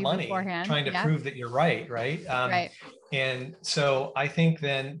run out of money trying to prove that you're right. Right. Right. And so I think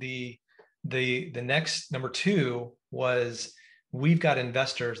then the next number two was we've got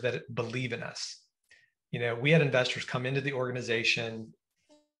investors that believe in us. We had investors come into the organization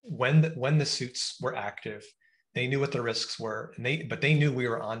when the suits were active. They knew what the risks were, but they knew we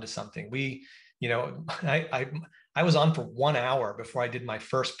were onto something. I was on for 1 hour before I did my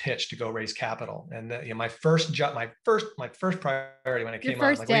first pitch to go raise capital. And my first priority when I came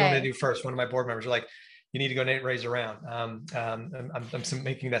on, like, what do you want to do first? One of my board members were like, you need to go raise a round. I'm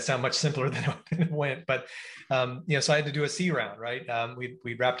making that sound much simpler than it went, but so I had to do a C round, right?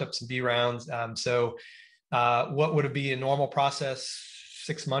 We wrapped up some B rounds. So what would be a normal process,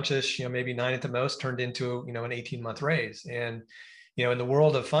 6 months-ish, maybe 9 at the most, turned into an 18-month raise. And in the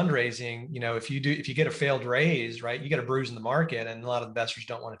world of fundraising, if you get a failed raise, right, you get a bruise in the market, and a lot of investors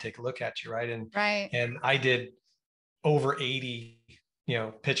don't want to take a look at you, right? And I did over 80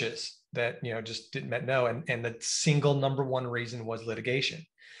 pitches that just didn't met no, and the single number one reason was litigation.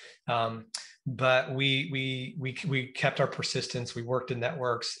 But we kept our persistence. We worked in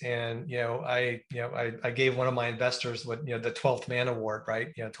networks, and I gave one of my investors the 12th man award, right?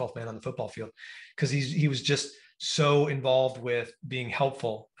 12th man on the football field, because he was just so involved with being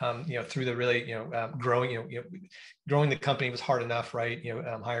helpful, through the really, growing the company was hard enough, right?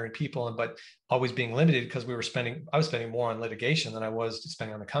 Hiring people, but always being limited because I was spending more on litigation than I was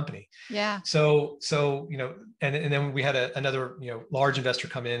spending on the company. Yeah. So, and then we had another, large investor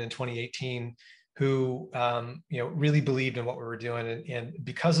come in 2018 who, really believed in what we were doing. And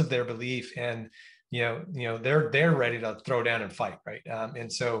because of their belief and, they're ready to throw down and fight, right?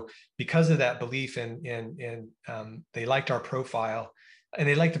 And so because of that belief and they liked our profile and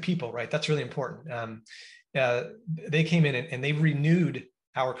they liked the people, right? That's really important. They came in and they renewed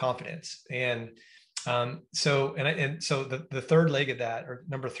our confidence. And so the third leg of that, or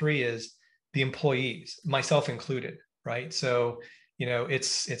number three, is the employees, myself included, right? So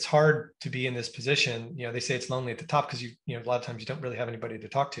it's hard to be in this position. They say it's lonely at the top because a lot of times you don't really have anybody to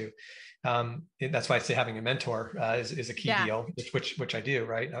talk to. That's why I say having a mentor is a key deal, which I do,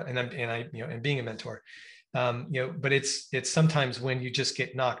 right? And being a mentor, but it's sometimes when you just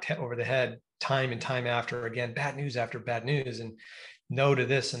get knocked over the head time and time after again, bad news after bad news, and no to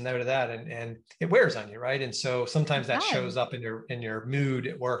this and no to that, and it wears on you, right? And so sometimes that shows up in your mood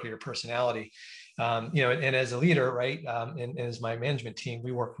at work or your personality. And as a leader, right, and as my management team,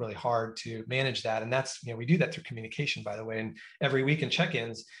 we work really hard to manage that. And that's, we do that through communication, by the way. And every week in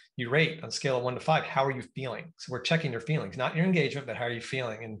check-ins, you rate on a scale of 1 to 5, how are you feeling? So we're checking your feelings, not your engagement, but how are you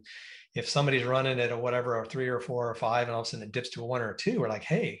feeling? And if somebody's running at a 3 or 4 or 5, and all of a sudden it dips to a 1 or a 2, we're like,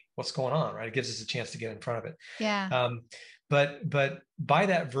 hey, what's going on, right? It gives us a chance to get in front of it. Yeah. But by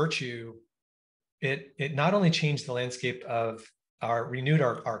that virtue, it not only changed the landscape of renewed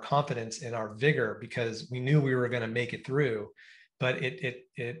our confidence and our vigor, because we knew we were going to make it through, but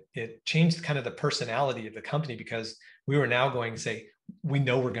it changed kind of the personality of the company, because we were now going to say, we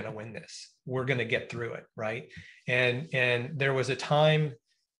know we're going to win this. We're going to get through it. Right. And there was a time,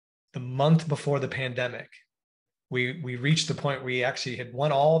 the month before the pandemic, we reached the point where we actually had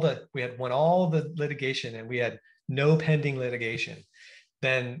won all the litigation, and we had no pending litigation.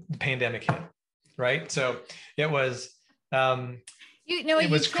 Then the pandemic hit. Right. So it was, you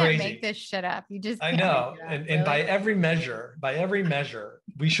can't crazy. Make this shit up. You just I know. And by every measure,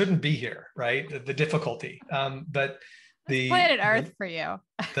 we shouldn't be here, right? The difficulty. But the planet Earth for you.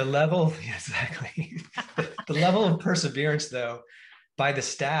 The level, exactly. the level of perseverance, though, by the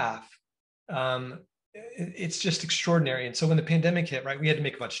staff, it's just extraordinary. And so when the pandemic hit, right, we had to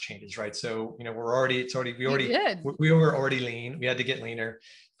make a bunch of changes, right? So we were already lean. We had to get leaner.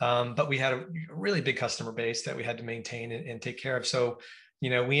 But we had a really big customer base that we had to maintain and take care of. So,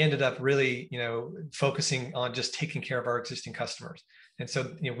 we ended up really, focusing on just taking care of our existing customers. And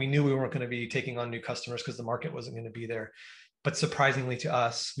so, we knew we weren't going to be taking on new customers because the market wasn't going to be there. But surprisingly to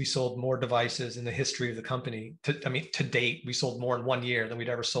us, we sold more devices in the history of the company. To date, we sold more in 1 year than we'd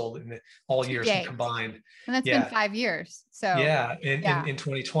ever sold in all years combined. And that's been 5 years. So in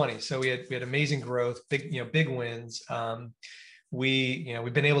 2020. So we had amazing growth, big wins.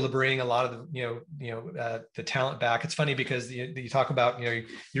 We've been able to bring a lot of the talent back. It's funny because you talk about, you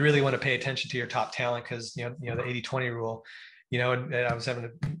really want to pay attention to your top talent, because, the 80-20 rule. and I was having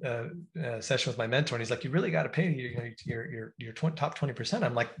a session with my mentor, and he's like, you really got to pay your top 20%.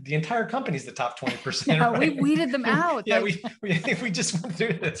 I'm like, the entire company's the top 20%. Yeah, right? We weeded them out. Yeah, we just went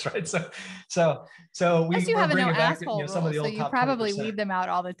through this, right? So we you have a no back, asshole some of the rule, old so you top probably 20%. weed them out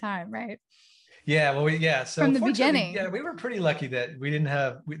all the time, right? Yeah, well, so from the beginning, yeah, we were pretty lucky that we didn't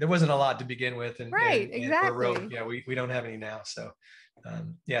have, there wasn't a lot to begin with, and exactly. We don't have any now. So,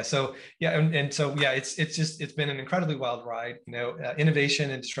 so it's been an incredibly wild ride.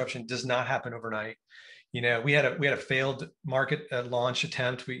 Innovation and disruption does not happen overnight. We had a failed market launch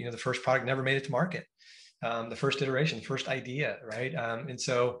attempt. The first product never made it to market. The first iteration, the first idea, right?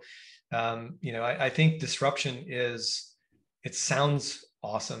 I think disruption it sounds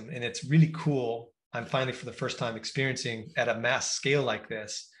awesome and it's really cool. I'm finally for the first time experiencing at a mass scale like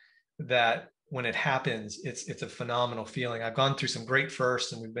this, that when it happens, it's a phenomenal feeling. I've gone through some great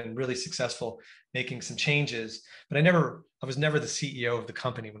firsts and we've been really successful making some changes, but I was never the CEO of the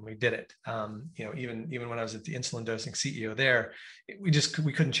company when we did it. Even when I was at the insulin dosing CEO there, we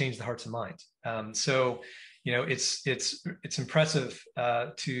couldn't change the hearts and minds. It's impressive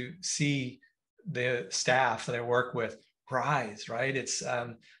to see the staff that I work with rise, right? It's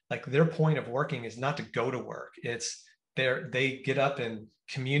like their point of working is not to go to work. It's they get up and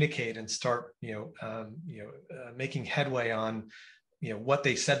communicate and start, making headway on, what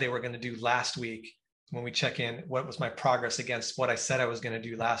they said they were going to do last week. When we check in, what was my progress against what I said I was going to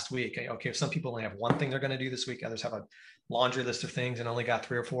do last week? Okay, if some people only have one thing they're going to do this week, others have a laundry list of things and only got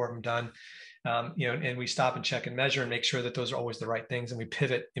 3 or 4 of them done. And we stop and check and measure and make sure that those are always the right things, and we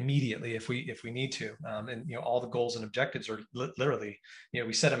pivot immediately if we need to. All the goals and objectives are literally,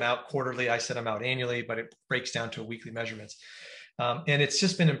 we set them out quarterly. I set them out annually, but it breaks down to weekly measurements. And it's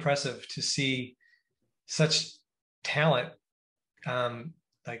just been impressive to see such talent,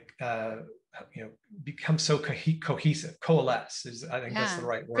 become so cohesive, coalesce I think that's the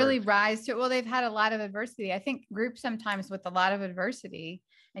right word. Really rise to it. Well, they've had a lot of adversity. I think groups sometimes with a lot of adversity,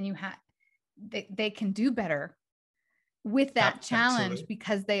 and they can do better with that challenge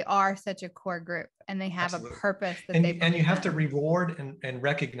because they are such a core group and they have a purpose that and you have to reward and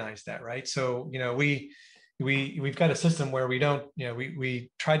recognize that, right? So, we've got a system where we don't, we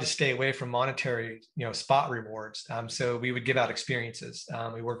tried to stay away from monetary, spot rewards. So we would give out experiences.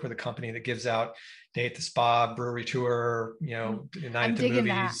 We work with a company that gives out day at the spa, brewery tour, night at the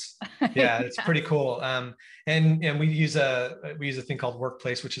movies. Yeah, it's pretty cool. And we use a thing called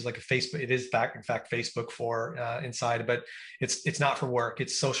Workplace, which is like a Facebook. It is in fact Facebook for inside, but it's not for work.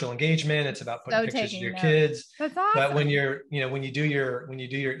 It's social engagement. It's about putting pictures of your kids. That's awesome. But when you do your,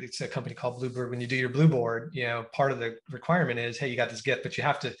 it's a company called Bluebird. When you do your Blue Board, part of the requirement is, hey, you got this gift, but you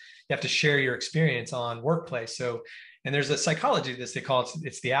have to share your experience on Workplace. So, and there's a psychology to this, they call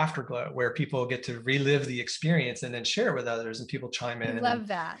it's the afterglow, where people get to relive the experience and then share it with others, and people chime in. I love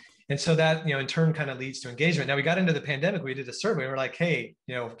that. And so that, in turn kind of leads to engagement. Now we got into the pandemic, we did a survey. We're like, hey,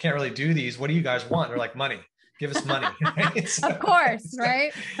 can't really do these. What do you guys want? They're like, money. Give us money. Right? So, of course,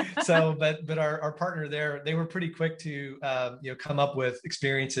 right? But our partner there, they were pretty quick to come up with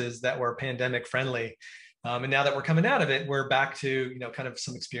experiences that were pandemic friendly. And now that we're coming out of it, we're back to, kind of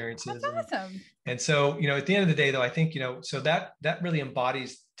some experiences. That's awesome. And so, at the end of the day, though, I think, so that really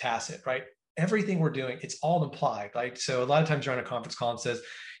embodies Tacit, right? Everything we're doing, it's all implied. Like, so a lot of times you're on a conference call and says,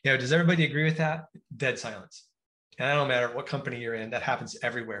 does everybody agree with that? Dead silence. And I don't matter what company you're in, that happens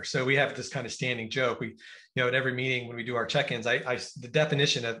everywhere. So we have this kind of standing joke. We, at every meeting when we do our check-ins, the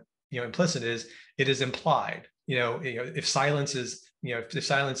definition of, implicit is it is implied. If silence is, if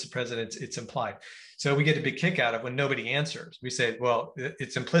silence is present, it's implied. So we get a big kick out of when nobody answers. We say, well,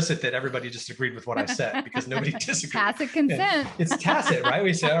 it's implicit that everybody just agreed with what I said because nobody disagreed. Tacit consent. It's tacit, right?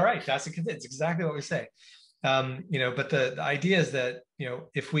 We say, all right, tacit consent. It's exactly what we say. But the idea is that,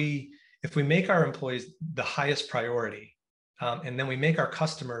 if we make our employees the highest priority, and then we make our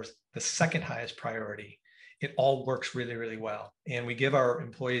customers the second highest priority, it all works really, really well. And we give our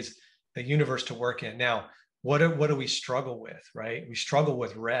employees a universe to work in. Now, what do we struggle with, right? We struggle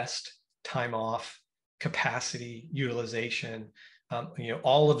with rest, time off, capacity, utilization,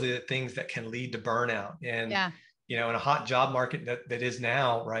 all of the things that can lead to burnout. And, in a hot job market that is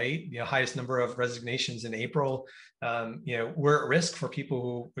now, right? Highest number of resignations in April, we're at risk for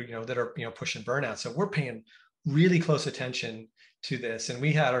people who, that are, pushing burnout. So we're paying really close attention to this. And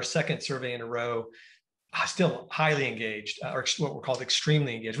we had our second survey in a row, still highly engaged, or what we're called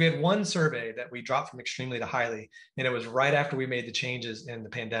extremely engaged. We had one survey that we dropped from extremely to highly, and it was right after we made the changes in the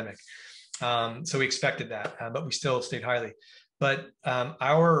pandemic. So we expected that, but we still stayed highly. But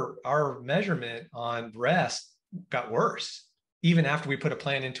our measurement on rest got worse, even after we put a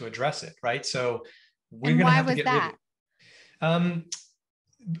plan in to address it, right? So we're going to have to get rid of it.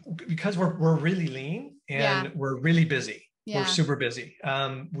 Because we're really lean and we're really busy. We're super busy.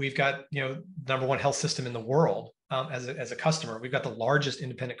 We've got, number one health system in the world as a customer. We've got the largest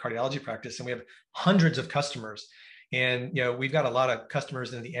independent cardiology practice, and we have hundreds of customers. And we've got a lot of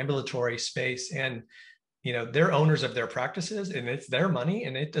customers in the ambulatory space, and they're owners of their practices, and it's their money,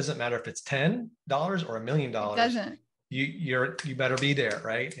 and it doesn't matter if it's $10 or $1 million. It doesn't. You better be there,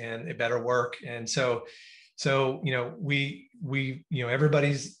 right? And it better work. And so we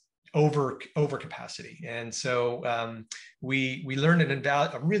everybody's over capacity, and so we learned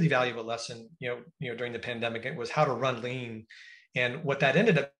a really valuable lesson during the pandemic. It was how to run lean, and what that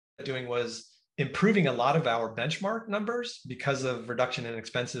ended up doing was improving a lot of our benchmark numbers because of reduction in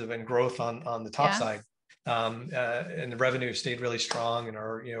expenses and growth on the top side. And the revenue stayed really strong, and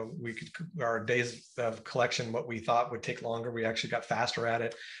our days of collection, what we thought would take longer, we actually got faster at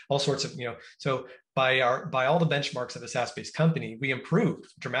it. All sorts of so by all the benchmarks of a SaaS-based company, we improved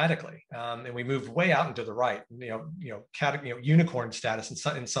dramatically, and we moved way out into the right. Unicorn status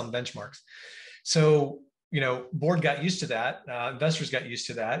in some benchmarks. So board got used to that, investors got used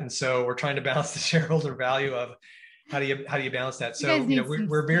to that, and so we're trying to balance the shareholder value of how do you balance that? So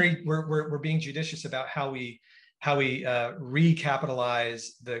we're being judicious about how we recapitalize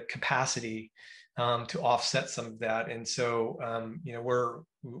the capacity to offset some of that. And so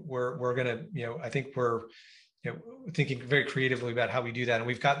we're gonna I think we're thinking very creatively about how we do that,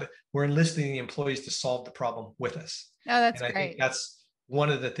 and we're enlisting the employees to solve the problem with us. Oh, that's great. I think that's one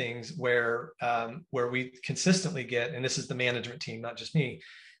of the things where we consistently get, and this is the management team, not just me,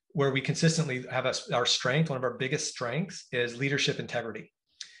 where we consistently have our strength. One of our biggest strengths is leadership integrity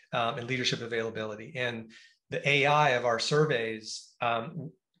and leadership availability. And the AI of our surveys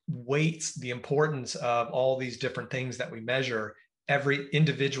weights the importance of all these different things that we measure every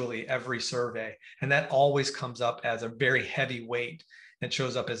survey. And that always comes up as a very heavy weight and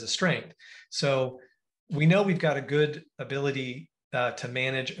shows up as a strength. So we know we've got a good ability to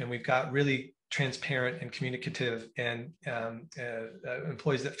manage, and we've got really transparent and communicative and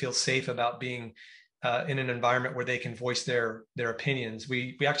employees that feel safe about being in an environment where they can voice their opinions.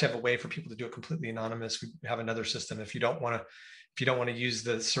 We actually have a way for people to do it completely anonymous. We have another system if you don't want to use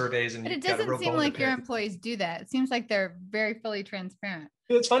the surveys. And but it doesn't seem like your employees do that. It seems like they're very fully transparent.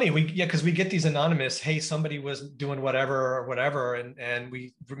 It's funny, because we get these anonymous, hey, somebody was doing whatever, and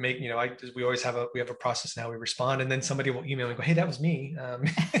we make, we always have a process now. We respond, and then somebody will email and go, hey, that was me.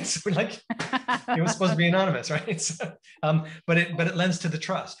 So we're like, it was supposed to be anonymous, right? So, but it lends to the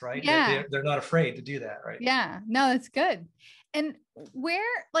trust, right? Yeah, they're not afraid to do that, right? Yeah, no, it's good. And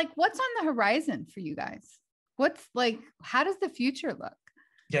what's on the horizon for you guys? How does the future look?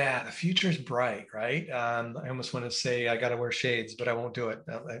 Yeah, the future is bright, right? I almost want to say I got to wear shades, but I won't do it.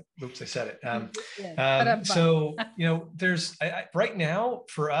 Oops, I said it. So, there's right now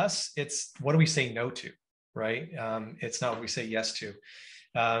for us, it's what do we say no to, right? It's not what we say yes to.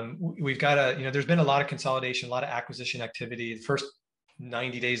 We've got there's been a lot of consolidation, a lot of acquisition activity. The first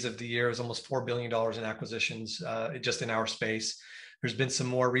 90 days of the year is almost $4 billion in acquisitions just in our space. There's been some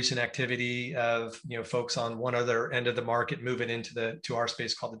more recent activity of folks on one other end of the market moving into our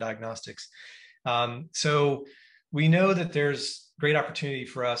space called the diagnostics. So we know that there's great opportunity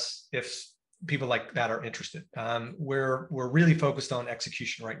for us if people like that are interested. We're really focused on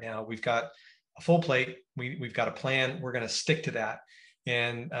execution right now. We've got a full plate. We've got a plan. We're going to stick to that.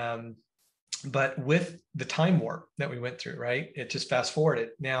 And but with the time warp that we went through, right? It just fast forwarded.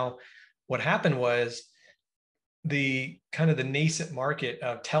 Now, what happened was the nascent market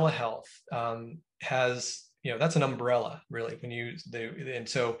of telehealth has, that's an umbrella really and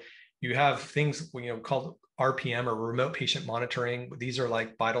so you have things called RPM or remote patient monitoring. These are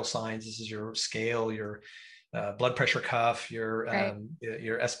like vital signs. This is your scale, your blood pressure cuff, your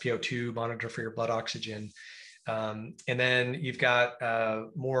SpO2 monitor for your blood oxygen. And then you've got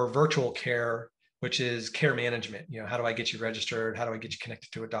more virtual care, which is care management. How do I get you registered? How do I get you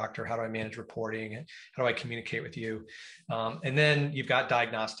connected to a doctor? How do I manage reporting? How do I communicate with you? And then you've got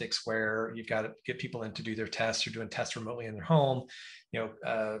diagnostics where you've got to get people in to do their tests. You're doing tests remotely in their home.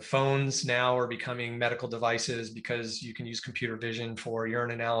 Phones now are becoming medical devices because you can use computer vision for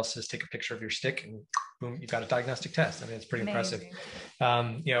urine analysis, take a picture of your stick, and boom, you've got a diagnostic test. I mean, it's pretty impressive.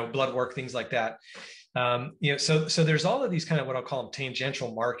 Blood work, things like that. So there's all of these kind of what I'll call them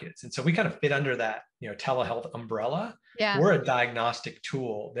tangential markets. And so we kind of fit under that, telehealth umbrella. Yeah. We're a diagnostic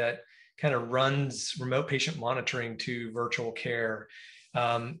tool that kind of runs remote patient monitoring to virtual care.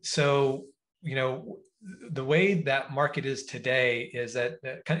 So the way that market is today is that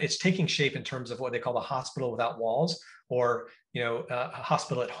it's taking shape in terms of what they call the hospital without walls, or a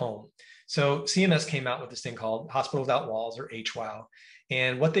hospital at home. So CMS came out with this thing called Hospital Without Walls, or HWOW.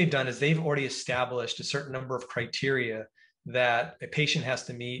 And what they've done is they've already established a certain number of criteria that a patient has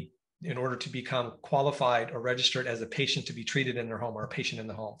to meet in order to become qualified or registered as a patient to be treated in their home, or a patient in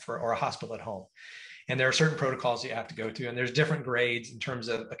the home, or a hospital at home. And there are certain protocols you have to go through, and there's different grades in terms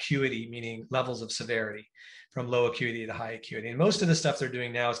of acuity, meaning levels of severity, from low acuity to high acuity. And most of the stuff they're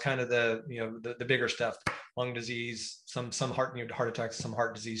doing now is kind of the bigger stuff: lung disease, some heart attacks, some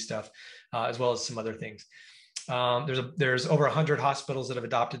heart disease stuff, as well as some other things. There's over 100 hospitals that have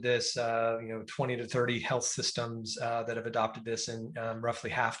adopted this, 20 to 30 health systems that have adopted this in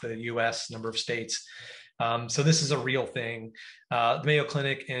roughly half the US number of states. So this is a real thing. The Mayo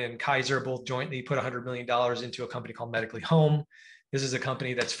Clinic and Kaiser both jointly put $100 million into a company called Medically Home. This is a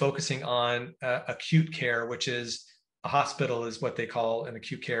company that's focusing on acute care, which is a hospital is what they call an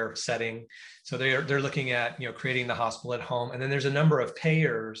acute care setting. So they're looking at creating the hospital at home. And then there's a number of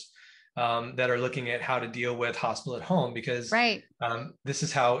payers that are looking at how to deal with hospital at home, because this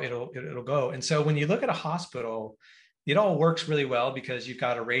is how it'll go. And so when you look at a hospital, it all works really well because you've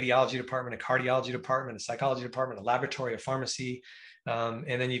got a radiology department, a cardiology department, a psychology department, a laboratory, a pharmacy, and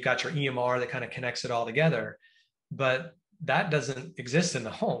then you've got your EMR that kind of connects it all together. But that doesn't exist in the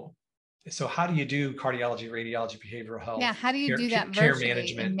home. So how do you do cardiology, radiology, behavioral health? Yeah, how do you do that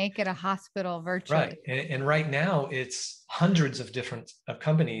virtually and make it a hospital virtually? Right, and right now it's hundreds of different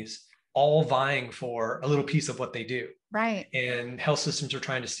companies all vying for a little piece of what they do. Right. And health systems are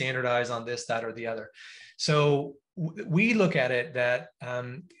trying to standardize on this, that, or the other. So we look at it that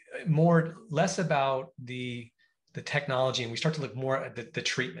less about the technology, and we start to look more at the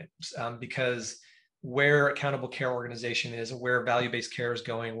treatment, because where accountable care organization is, where value-based care is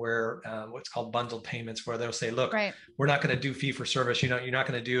going, where what's called bundled payments, where they'll say, look, we're not going to do fee for service. You're not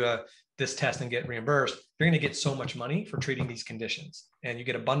going to do this test and get reimbursed. You're going to get so much money for treating these conditions, and you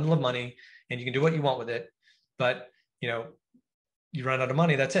get a bundle of money, and you can do what you want with it. But you run out of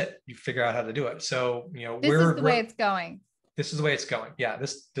money, that's it. You figure out how to do it. So, this is the way it's going. This is the way it's going. Yeah.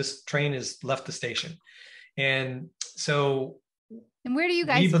 This train has left the station. And so. And where do you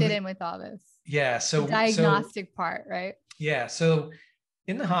guys fit in with all this? Yeah. So the diagnostic part, right? Yeah. So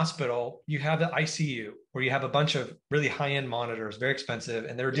in the hospital, you have the ICU, where you have a bunch of really high-end monitors, very expensive,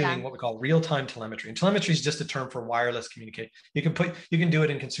 and they're doing what we call real-time telemetry. And telemetry is just a term for wireless communication. You can do it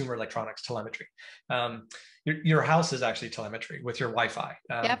in consumer electronics telemetry. Your house is actually telemetry with your Wi-Fi.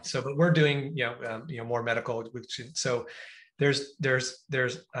 So, but we're doing more medical. So there's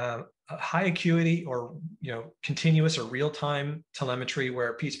a high acuity or continuous or real-time telemetry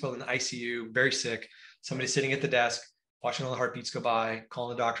where people in the ICU, very sick, somebody's sitting at the desk, watching all the heartbeats go by,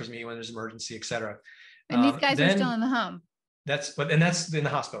 calling the doctor's meeting when there's an emergency, et cetera. And these guys are still in the home. That's in the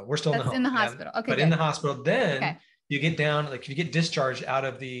hospital. We're still in the home. In the hospital. Okay. But in the hospital, then you get down, like if you get discharged out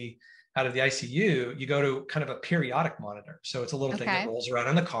of the ICU, you go to kind of a periodic monitor. So it's a little thing that rolls around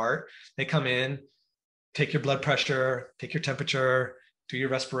on the cart. They come in, take your blood pressure, take your temperature, do your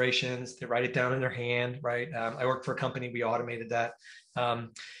respirations. They write it down in their hand, right? I work for a company. We automated that. Of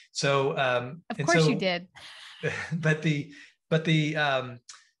course you did. But in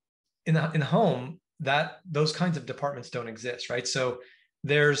the home, those kinds of departments don't exist, right? So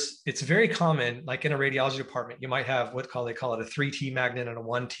it's very common, like in a radiology department, you might have they call it a 3T magnet and a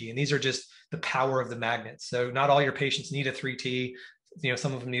 1T, and these are just the power of the magnets. So not all your patients need a 3T,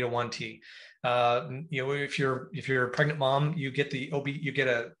 some of them need a 1T. If you're a pregnant mom, you get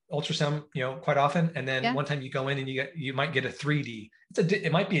a ultrasound, quite often, and then one time you go in and you might get a 3D.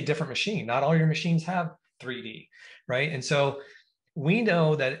 It might be a different machine. Not all your machines have 3D, right? And so we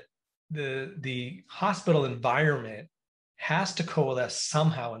know that the hospital environment has to coalesce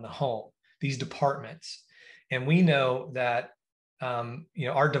somehow in the home, these departments. And we know that,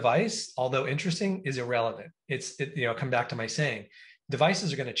 our device, although interesting, is irrelevant. Come back to my saying,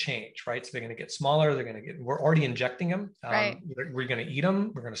 devices are going to change, right? So they're going to get smaller. We're already injecting them. We're going to eat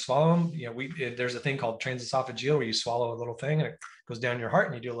them. We're going to swallow them. There's a thing called transesophageal where you swallow a little thing and it goes down your heart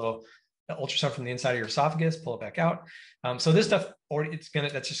and you do a little ultrasound from the inside of your esophagus, pull it back out. So this stuff,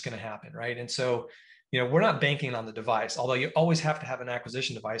 that's just going to happen, right? And so, we're not banking on the device, although you always have to have an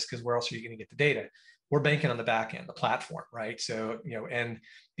acquisition device because where else are you going to get the data? We're banking on the back end, the platform, right? So, and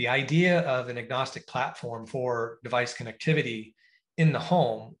the idea of an agnostic platform for device connectivity in the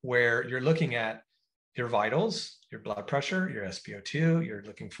home, where you're looking at your vitals, your blood pressure, your SpO2, you're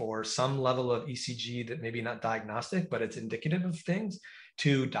looking for some level of ECG that maybe not diagnostic, but it's indicative of things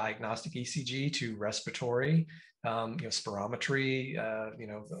to diagnostic ECG, to respiratory, spirometry,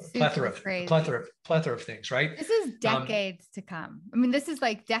 plethora of things, right? This is decades to come. I mean, this is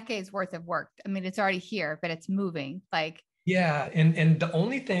like decades worth of work. I mean, it's already here, but it's moving. Yeah. And the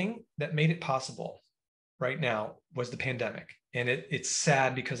only thing that made it possible right now was the pandemic. And it's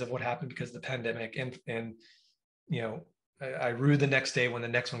sad because of what happened because of the pandemic. And I rue the next day when the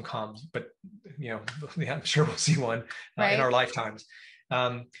next one comes, but I'm sure we'll see one in our lifetimes.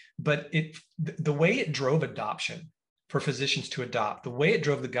 But the way it drove adoption for physicians to adopt, the way it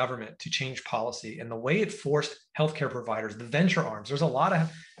drove the government to change policy, and the way it forced healthcare providers, the venture arms. There's a lot of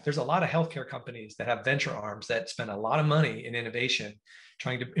healthcare companies that have venture arms that spend a lot of money in innovation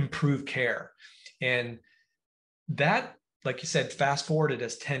trying to improve care. And that, like you said, fast forwarded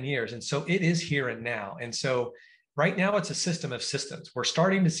us 10 years. And so it is here and now. And so right now it's a system of systems. We're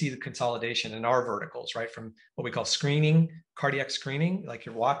starting to see the consolidation in our verticals, right? From what we call screening, cardiac screening, like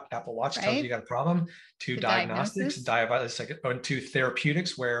your Apple Watch tells you got a problem, to diagnostics, to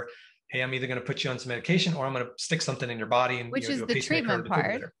therapeutics, where, hey, I'm either going to put you on some medication or I'm going to stick something in your body and which is the treatment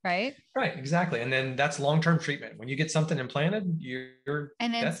part, right? Right, exactly. And then that's long-term treatment. When you get something implanted,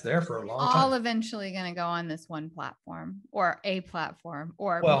 that's there for a long time. All eventually going to go on this one platform or a platform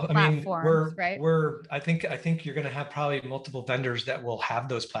or platforms, right? I think you're going to have probably multiple vendors that will have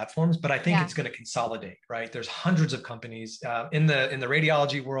those platforms, but I think it's going to consolidate, right? There's hundreds of companies in the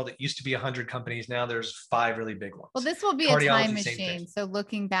radiology world. It used to be 100 companies. Now there's 5 really big ones. Well, this will be a time machine. So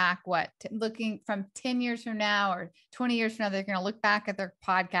looking back, looking from 10 years from now or 20 years from now, they're going to look back at their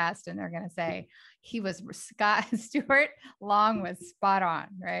podcast and they're going to say, Stuart Long was spot on,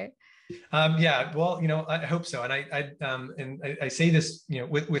 right? Yeah, well, I hope so. And I say this,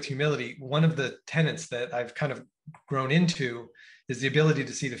 with humility. One of the tenets that I've kind of grown into is the ability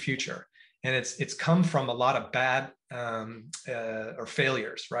to see the future. And it's come from a lot of bad or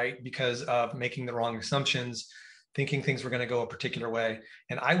failures, right? Because of making the wrong assumptions, thinking things were going to go a particular way.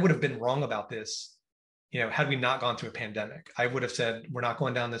 And I would have been wrong about this, had we not gone through a pandemic. I would have said, we're not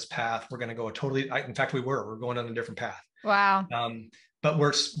going down this path. We're going to go in fact, we're going on a different path. Wow. But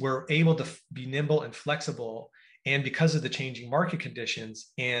we're able to be nimble and flexible. And because of the changing market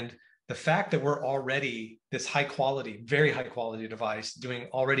conditions and the fact that we're already this very high quality device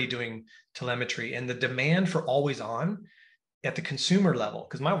doing telemetry, and the demand for always on at the consumer level,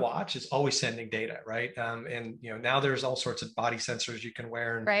 because my watch is always sending data, right? And now there's all sorts of body sensors you can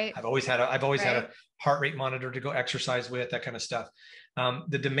wear, and I've always had a heart rate monitor to go exercise with, that kind of stuff.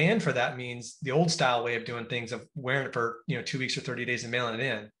 The demand for that means the old style way of doing things, of wearing it for 2 weeks or 30 days and mailing it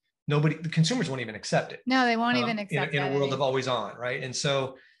in, the consumers won't even accept it. No, they won't even accept it in a world of always on, right? And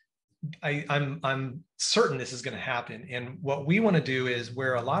so I'm certain this is going to happen. And what we want to do is,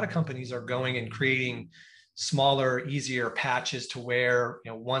 where a lot of companies are going and creating smaller, easier patches to wear,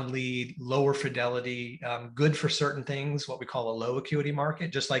 one lead, lower fidelity, good for certain things, what we call a low acuity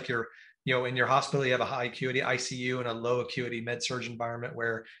market. Just like in your hospital, you have a high acuity ICU and a low acuity med surg environment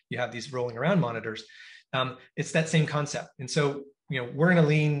where you have these rolling around monitors. It's that same concept. And so, we're going to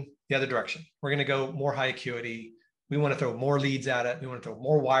lean the other direction. We're going to go more high acuity. We want to throw more leads at it. We want to throw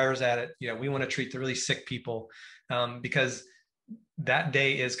more wires at it. We want to treat the really sick people, because that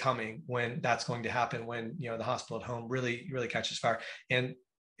day is coming when that's going to happen, when the hospital at home really catches fire. And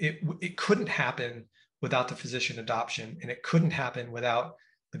it couldn't happen without the physician adoption, and it couldn't happen without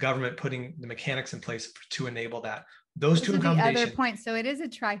the government putting the mechanics in place to enable that. Those two in combination. The other point. So it is a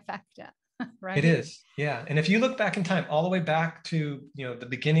trifecta, right? It is, yeah. And if you look back in time, all the way back to the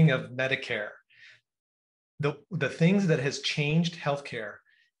beginning of Medicare, the things that has changed healthcare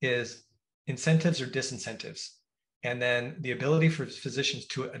is incentives or disincentives. And then the ability for physicians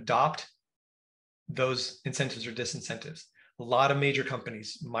to adopt those incentives or disincentives. A lot of major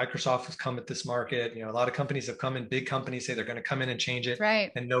companies, Microsoft has come at this market. A lot of companies have come in, big companies say they're going to come in and change it,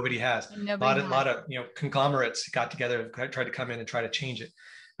 right? And nobody has. A lot of conglomerates got together and tried to come in and try to change it.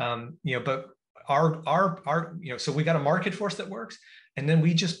 But our so we got a market force that works, and then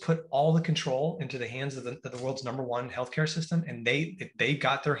we just put all the control into the hands of the world's #1 healthcare system, and they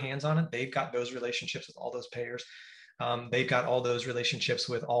got their hands on it. They've got those relationships with all those payers. They've got all those relationships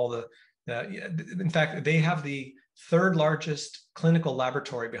with all in fact, they have the 3rd largest clinical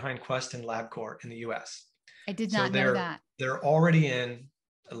laboratory behind Quest and LabCorp in the US. I did not know that. They're already in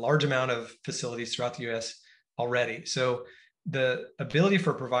a large amount of facilities throughout the US already. So the ability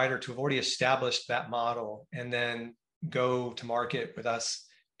for a provider to have already established that model and then go to market with us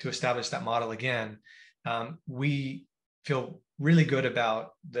to establish that model again, we feel really good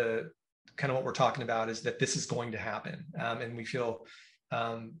about the kind of what we're talking about, is that this is going to happen. And we feel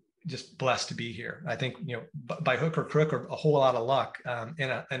just blessed to be here. I think, by hook or crook or a whole lot of luck,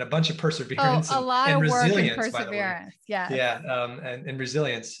 and a bunch of perseverance and resilience, work and perseverance. Yeah. And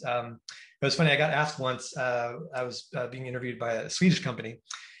resilience. It was funny. I got asked once, I was being interviewed by a Swedish company.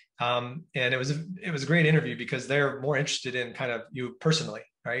 And it was a great interview because they're more interested in kind of you personally.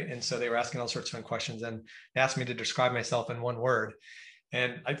 Right. And so they were asking all sorts of fun questions and they asked me to describe myself in one word.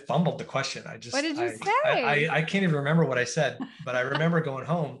 And I fumbled the question. What did you say? I can't even remember what I said, but I remember going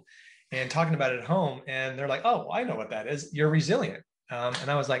home and talking about it at home. And they're like, oh, I know what that is. You're resilient. And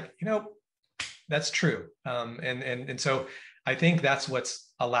I was like, that's true. And so I think that's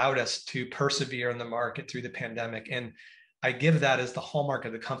what's allowed us to persevere in the market through the pandemic. And I give that as the hallmark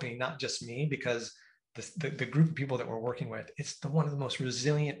of the company, not just me, because the group of people that we're working with, it's one of the most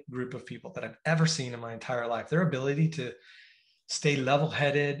resilient group of people that I've ever seen in my entire life. Their ability to stay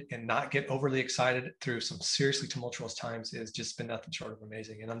level-headed and not get overly excited through some seriously tumultuous times has just been nothing short of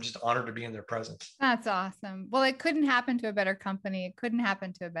amazing. And I'm just honored to be in their presence. That's awesome. Well, it couldn't happen to a better company. It couldn't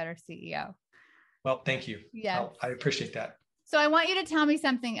happen to a better CEO. Well, thank you. Yeah. I appreciate that. So I want you to tell me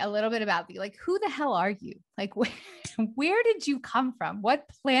something a little bit about you. Like, who the hell are you? Like, where did you come from? What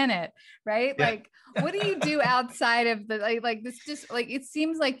planet, right? Yeah. Like, what do you do outside of the, like this, just like, it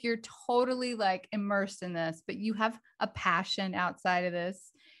seems like you're totally like immersed in this, but you have a passion outside of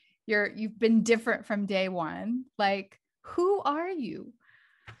this. You've been different from day one. Like, who are you?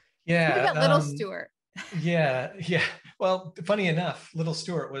 Yeah. Look at Little Stuart. Yeah. Well, funny enough, Little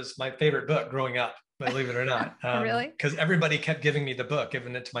Stuart was my favorite book growing up. Believe it or not. Really? Because everybody kept giving me the book,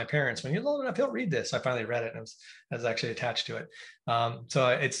 giving it to my parents. When you're old enough, you'll read this. I finally read it and I was actually attached to it. So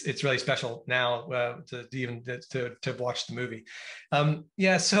it's really special now to watch the movie.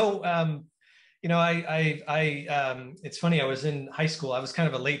 It's funny. I was in high school. I was kind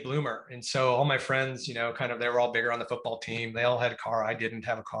of a late bloomer. And so all my friends, they were all bigger on the football team. They all had a car. I didn't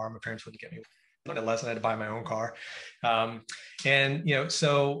have a car. My parents wouldn't get me unless I had to buy my own car. So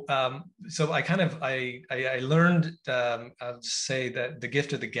I kind of, I learned, I'll just say that the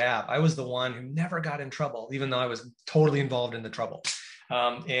gift of the gab. I was the one who never got in trouble, even though I was totally involved in the trouble.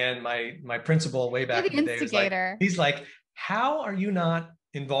 And my principal way back in the day was he's like, how are you not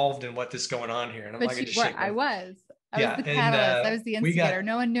involved in what is going on here? And I'm I was the catalyst. I was the instigator.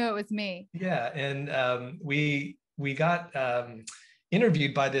 No one knew it was me. Yeah. And we got,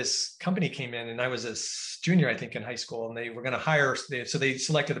 interviewed by this company came in, and I was a junior, I think, in high school, and they were going to hire. So they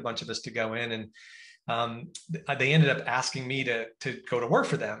selected a bunch of us to go in, and they ended up asking me to go to work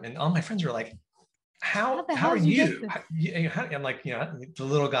for them. And all my friends were like, how are you? I'm like, the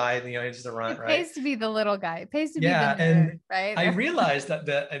little guy, he's the runt, right? It pays to be the little guy. It pays to be the nerd, right? I realized that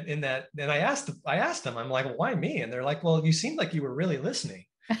and I asked them, I'm like, well, why me? And they're like, well, you seemed like you were really listening.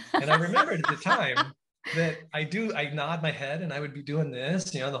 And I remembered at the time that I nod my head and I would be doing this,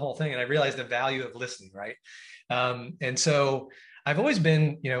 the whole thing. And I realized the value of listening. Right. And so I've always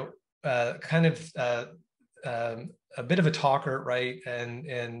been, a bit of a talker. Right.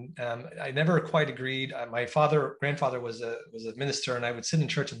 And I never quite agreed. My grandfather was a minister, and I would sit in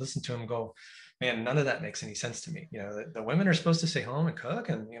church and listen to him and go, man, none of that makes any sense to me. The women are supposed to stay home and cook,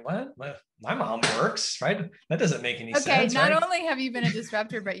 and what? My mom works, right? That doesn't make any sense. Okay, not only have you been a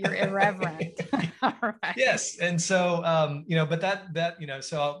disruptor, but you're irreverent. All right. Yes, and so I've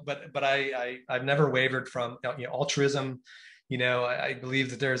never wavered from altruism. I believe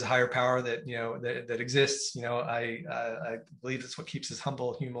that there is a higher power that that exists. I believe that's what keeps us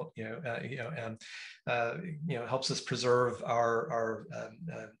humble, helps us preserve our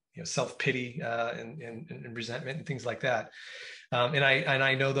self-pity and resentment and things like that. And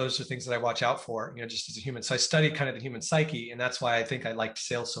I know those are things that I watch out for, just as a human. So I study kind of the human psyche, and that's why I think I like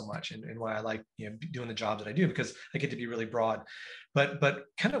sales so much, and why I like doing the job that I do, because I get to be really broad. But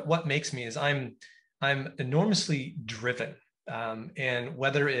kind of what makes me is I'm enormously driven. And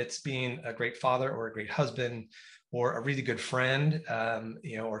whether it's being a great father or a great husband or a really good friend,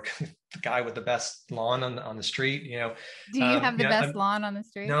 or the guy with the best lawn on the street, Do you have the best lawn on the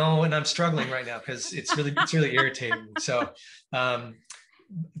street? No, and I'm struggling right now because it's really irritating. So,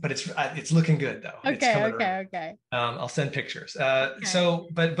 but it's looking good though. Okay. I'll send pictures. So,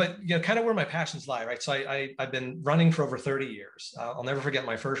 but kind of where my passions lie, right? So I've been running for over 30 years. I'll never forget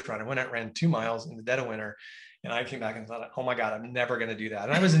my first run. I went out and ran 2 miles in the dead of winter. And I came back and thought, oh my God, I'm never going to do that.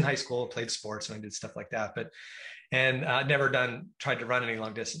 And I was in high school, played sports, and I did stuff like that. And I'd never tried to run any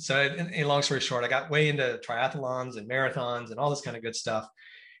long distance. So in long story short, I got way into triathlons and marathons and all this kind of good stuff.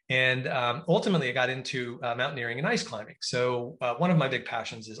 And ultimately I got into mountaineering and ice climbing. So one of my big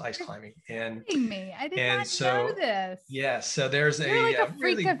passions is ice climbing. And I did not know this. Yeah. So there's You're like a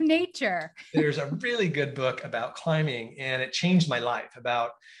freak of nature. There's a really good book about climbing, and it changed my life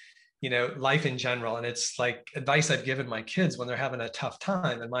about, life in general. And it's like advice I've given my kids when they're having a tough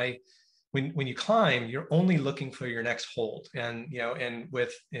time. And when you climb, you're only looking for your next hold. And, and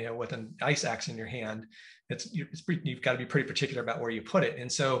with an ice axe in your hand, you've got to be pretty particular about where you put it. And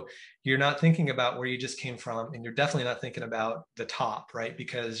so you're not thinking about where you just came from, and you're definitely not thinking about the top, right?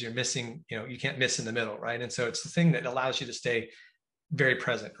 Because you're missing, you can't miss in the middle, right? And so it's the thing that allows you to stay very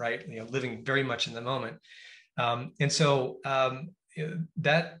present, right? Living very much in the moment. That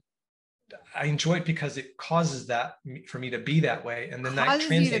I enjoy it because it causes that for me to be that way. And then that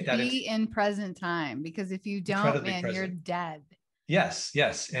translates that be in present time, because if you don't, man, you're dead.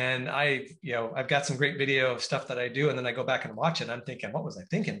 Yes. And I've got some great video of stuff that I do, and then I go back and watch it. And I'm thinking, what was I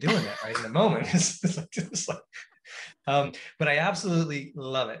thinking doing that right in the moment? But I absolutely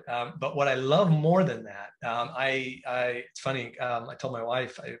love it. But what I love more than that, it's funny. I told my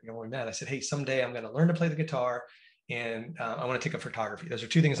wife, when we met, I said, hey, someday I'm going to learn to play the guitar, and I want to take up photography. Those are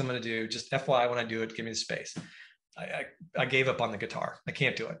two things I'm going to do. Just FYI, when I do it, give me the space. I gave up on the guitar. I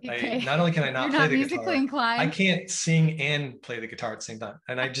can't do it. Okay. Not only can I not play the guitar, inclined. I can't sing and play the guitar at the same time.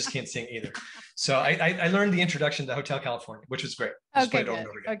 And I just can't sing either. So I learned the introduction to Hotel California, which was great. Just play it over and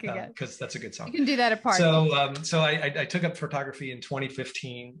over again. Because that's a good song. You can do that apart. So I took up photography in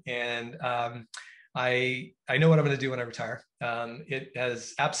 2015, and I know what I'm going to do when I retire. It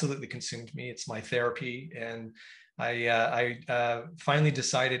has absolutely consumed me. It's my therapy. And I finally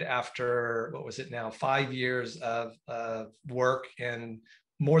decided, after, 5 years of work and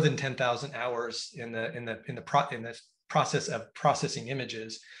more than 10,000 hours in the process of processing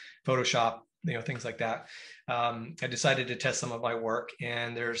images, Photoshop, things like that. I decided to test some of my work,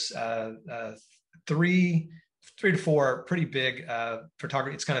 and there's 3 to 4 pretty big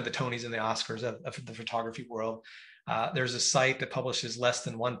photography. It's kind of the Tonys and the Oscars of the photography world. There's a site that publishes less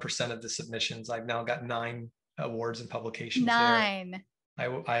than 1% of the submissions. I've now got 9 awards and publications. 9.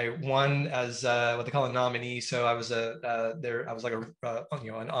 There. I won as what they call a nominee. So I was I was like an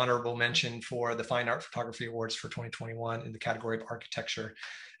honorable mention for the Fine Art Photography Awards for 2021 in the category of architecture.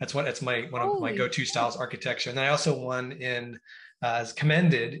 That's one of my go-to styles, architecture. And then I also won as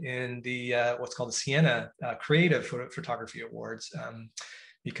commended in the what's called the Siena Creative Photography Awards,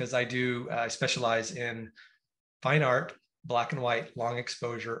 because I specialize in fine art, black and white, long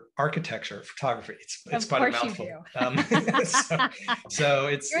exposure, architecture, photography. It's quite a mouthful. So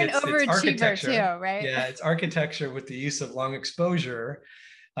it's architecture too, right? Yeah, it's architecture with the use of long exposure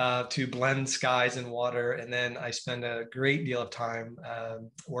to blend skies and water. And then I spend a great deal of time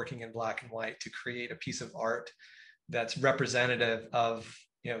working in black and white to create a piece of art that's representative of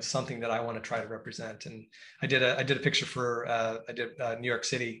something that I want to try to represent. And I did a picture for New York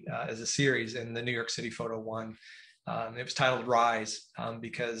City as a series, and the New York City photo won. It was titled Rise,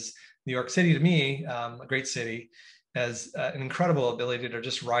 because New York City, to me, a great city, has an incredible ability to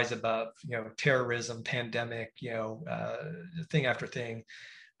just rise above, terrorism, pandemic, thing after thing.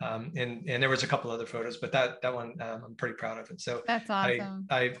 And there was a couple other photos, but that one I'm pretty proud of it. So that's awesome.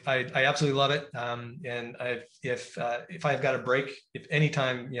 I absolutely love it. And if I've got a break, if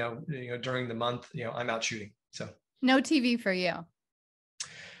anytime, during the month, I'm out shooting. So no TV for you.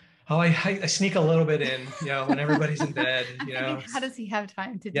 Oh, I sneak a little bit in, when everybody's in bed, How does he have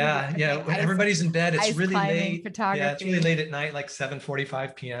time to do that? Yeah. When everybody's in bed, it's really late. Photography. Yeah, it's really late at night, like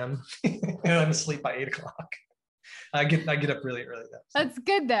 7:45 p.m. I'm asleep by 8 o'clock. I get up really early though. So. That's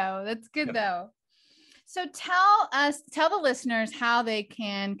good though. So tell the listeners how they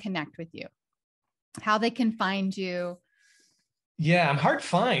can connect with you, how they can find you. Yeah, I'm hard to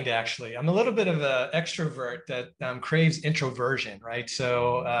find, actually. I'm a little bit of an extrovert that craves introversion, right?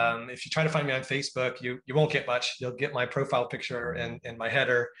 So if you try to find me on Facebook, you won't get much. You'll get my profile picture and my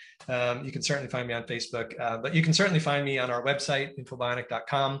header. You can certainly find me on Facebook, but you can certainly find me on our website,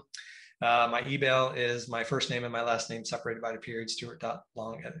 infobionic.com. My email is my first name and my last name separated by the period,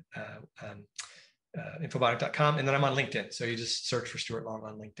 Stuart.Long at infobionic.com. And then I'm on LinkedIn. So you just search for Stuart Long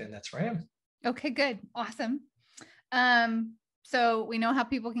on LinkedIn. That's where I am. Okay, good. Awesome. So we know how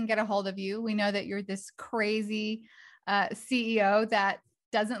people can get a hold of you. We know that you're this crazy CEO that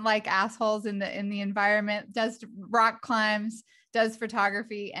doesn't like assholes in the environment, does rock climbs, does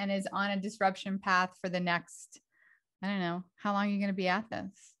photography, and is on a disruption path for the next, I don't know, how long are you going to be at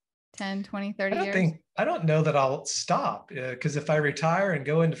this? 10, 20, 30 years? I don't know that I'll stop, because if I retire and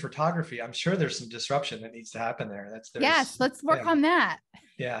go into photography, I'm sure there's some disruption that needs to happen there. Yes, let's work on that.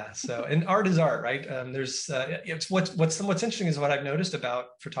 Yeah. So, and art is art, right? There's it's what's interesting is what I've noticed about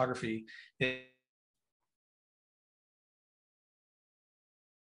photography. Kind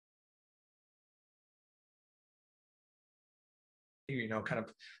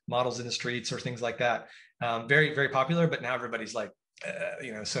of models in the streets or things like that. Very, very popular, but now everybody's like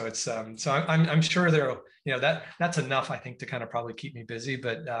So it's, so I'm sure there, that's enough, I think, to kind of probably keep me busy,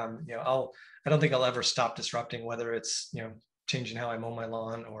 but, I don't think I'll ever stop disrupting, whether it's, changing how I mow my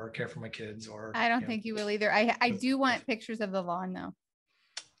lawn or care for my kids, or I don't think you will either. I do want pictures of the lawn though.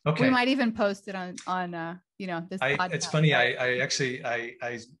 Okay. We might even post it on this podcast. It's funny. I actually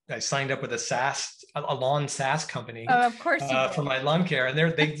signed up with a lawn SaaS company. Oh, of course. For my lawn care, and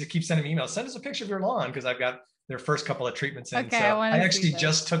they keep sending me emails. Send us a picture of your lawn, because I've got their first couple of treatments in. Okay, so I actually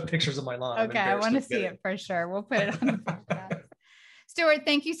just took pictures of my lawn. Okay, I want to see it for sure. We'll put it on the podcast. Stuart,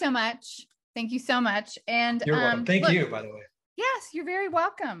 thank you so much. Thank you so much. And you're welcome. Thank you, by the way. Yes, you're very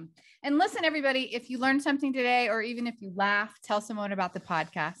welcome. And listen, everybody, if you learned something today, or even if you laughed, tell someone about the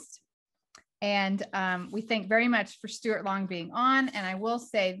podcast. And we thank very much for Stuart Long being on. And I will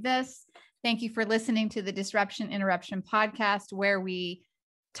say this, thank you for listening to the Disruption Interruption podcast, where we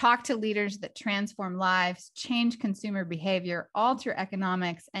talk to leaders that transform lives, change consumer behavior, alter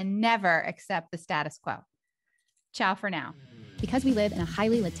economics, and never accept the status quo. Ciao for now. Because we live in a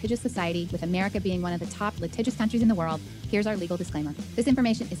highly litigious society, with America being one of the top litigious countries in the world, here's our legal disclaimer. This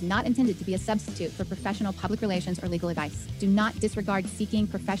information is not intended to be a substitute for professional public relations or legal advice. Do not disregard seeking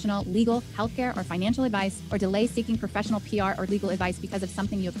professional, legal, healthcare, or financial advice, or delay seeking professional PR or legal advice because of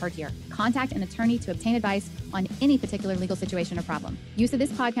something you have heard here. Contact an attorney to obtain advice on any particular legal situation or problem. Use of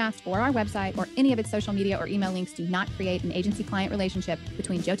this podcast or our website or any of its social media or email links do not create an agency-client relationship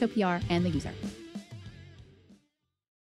between Johto PR and the user.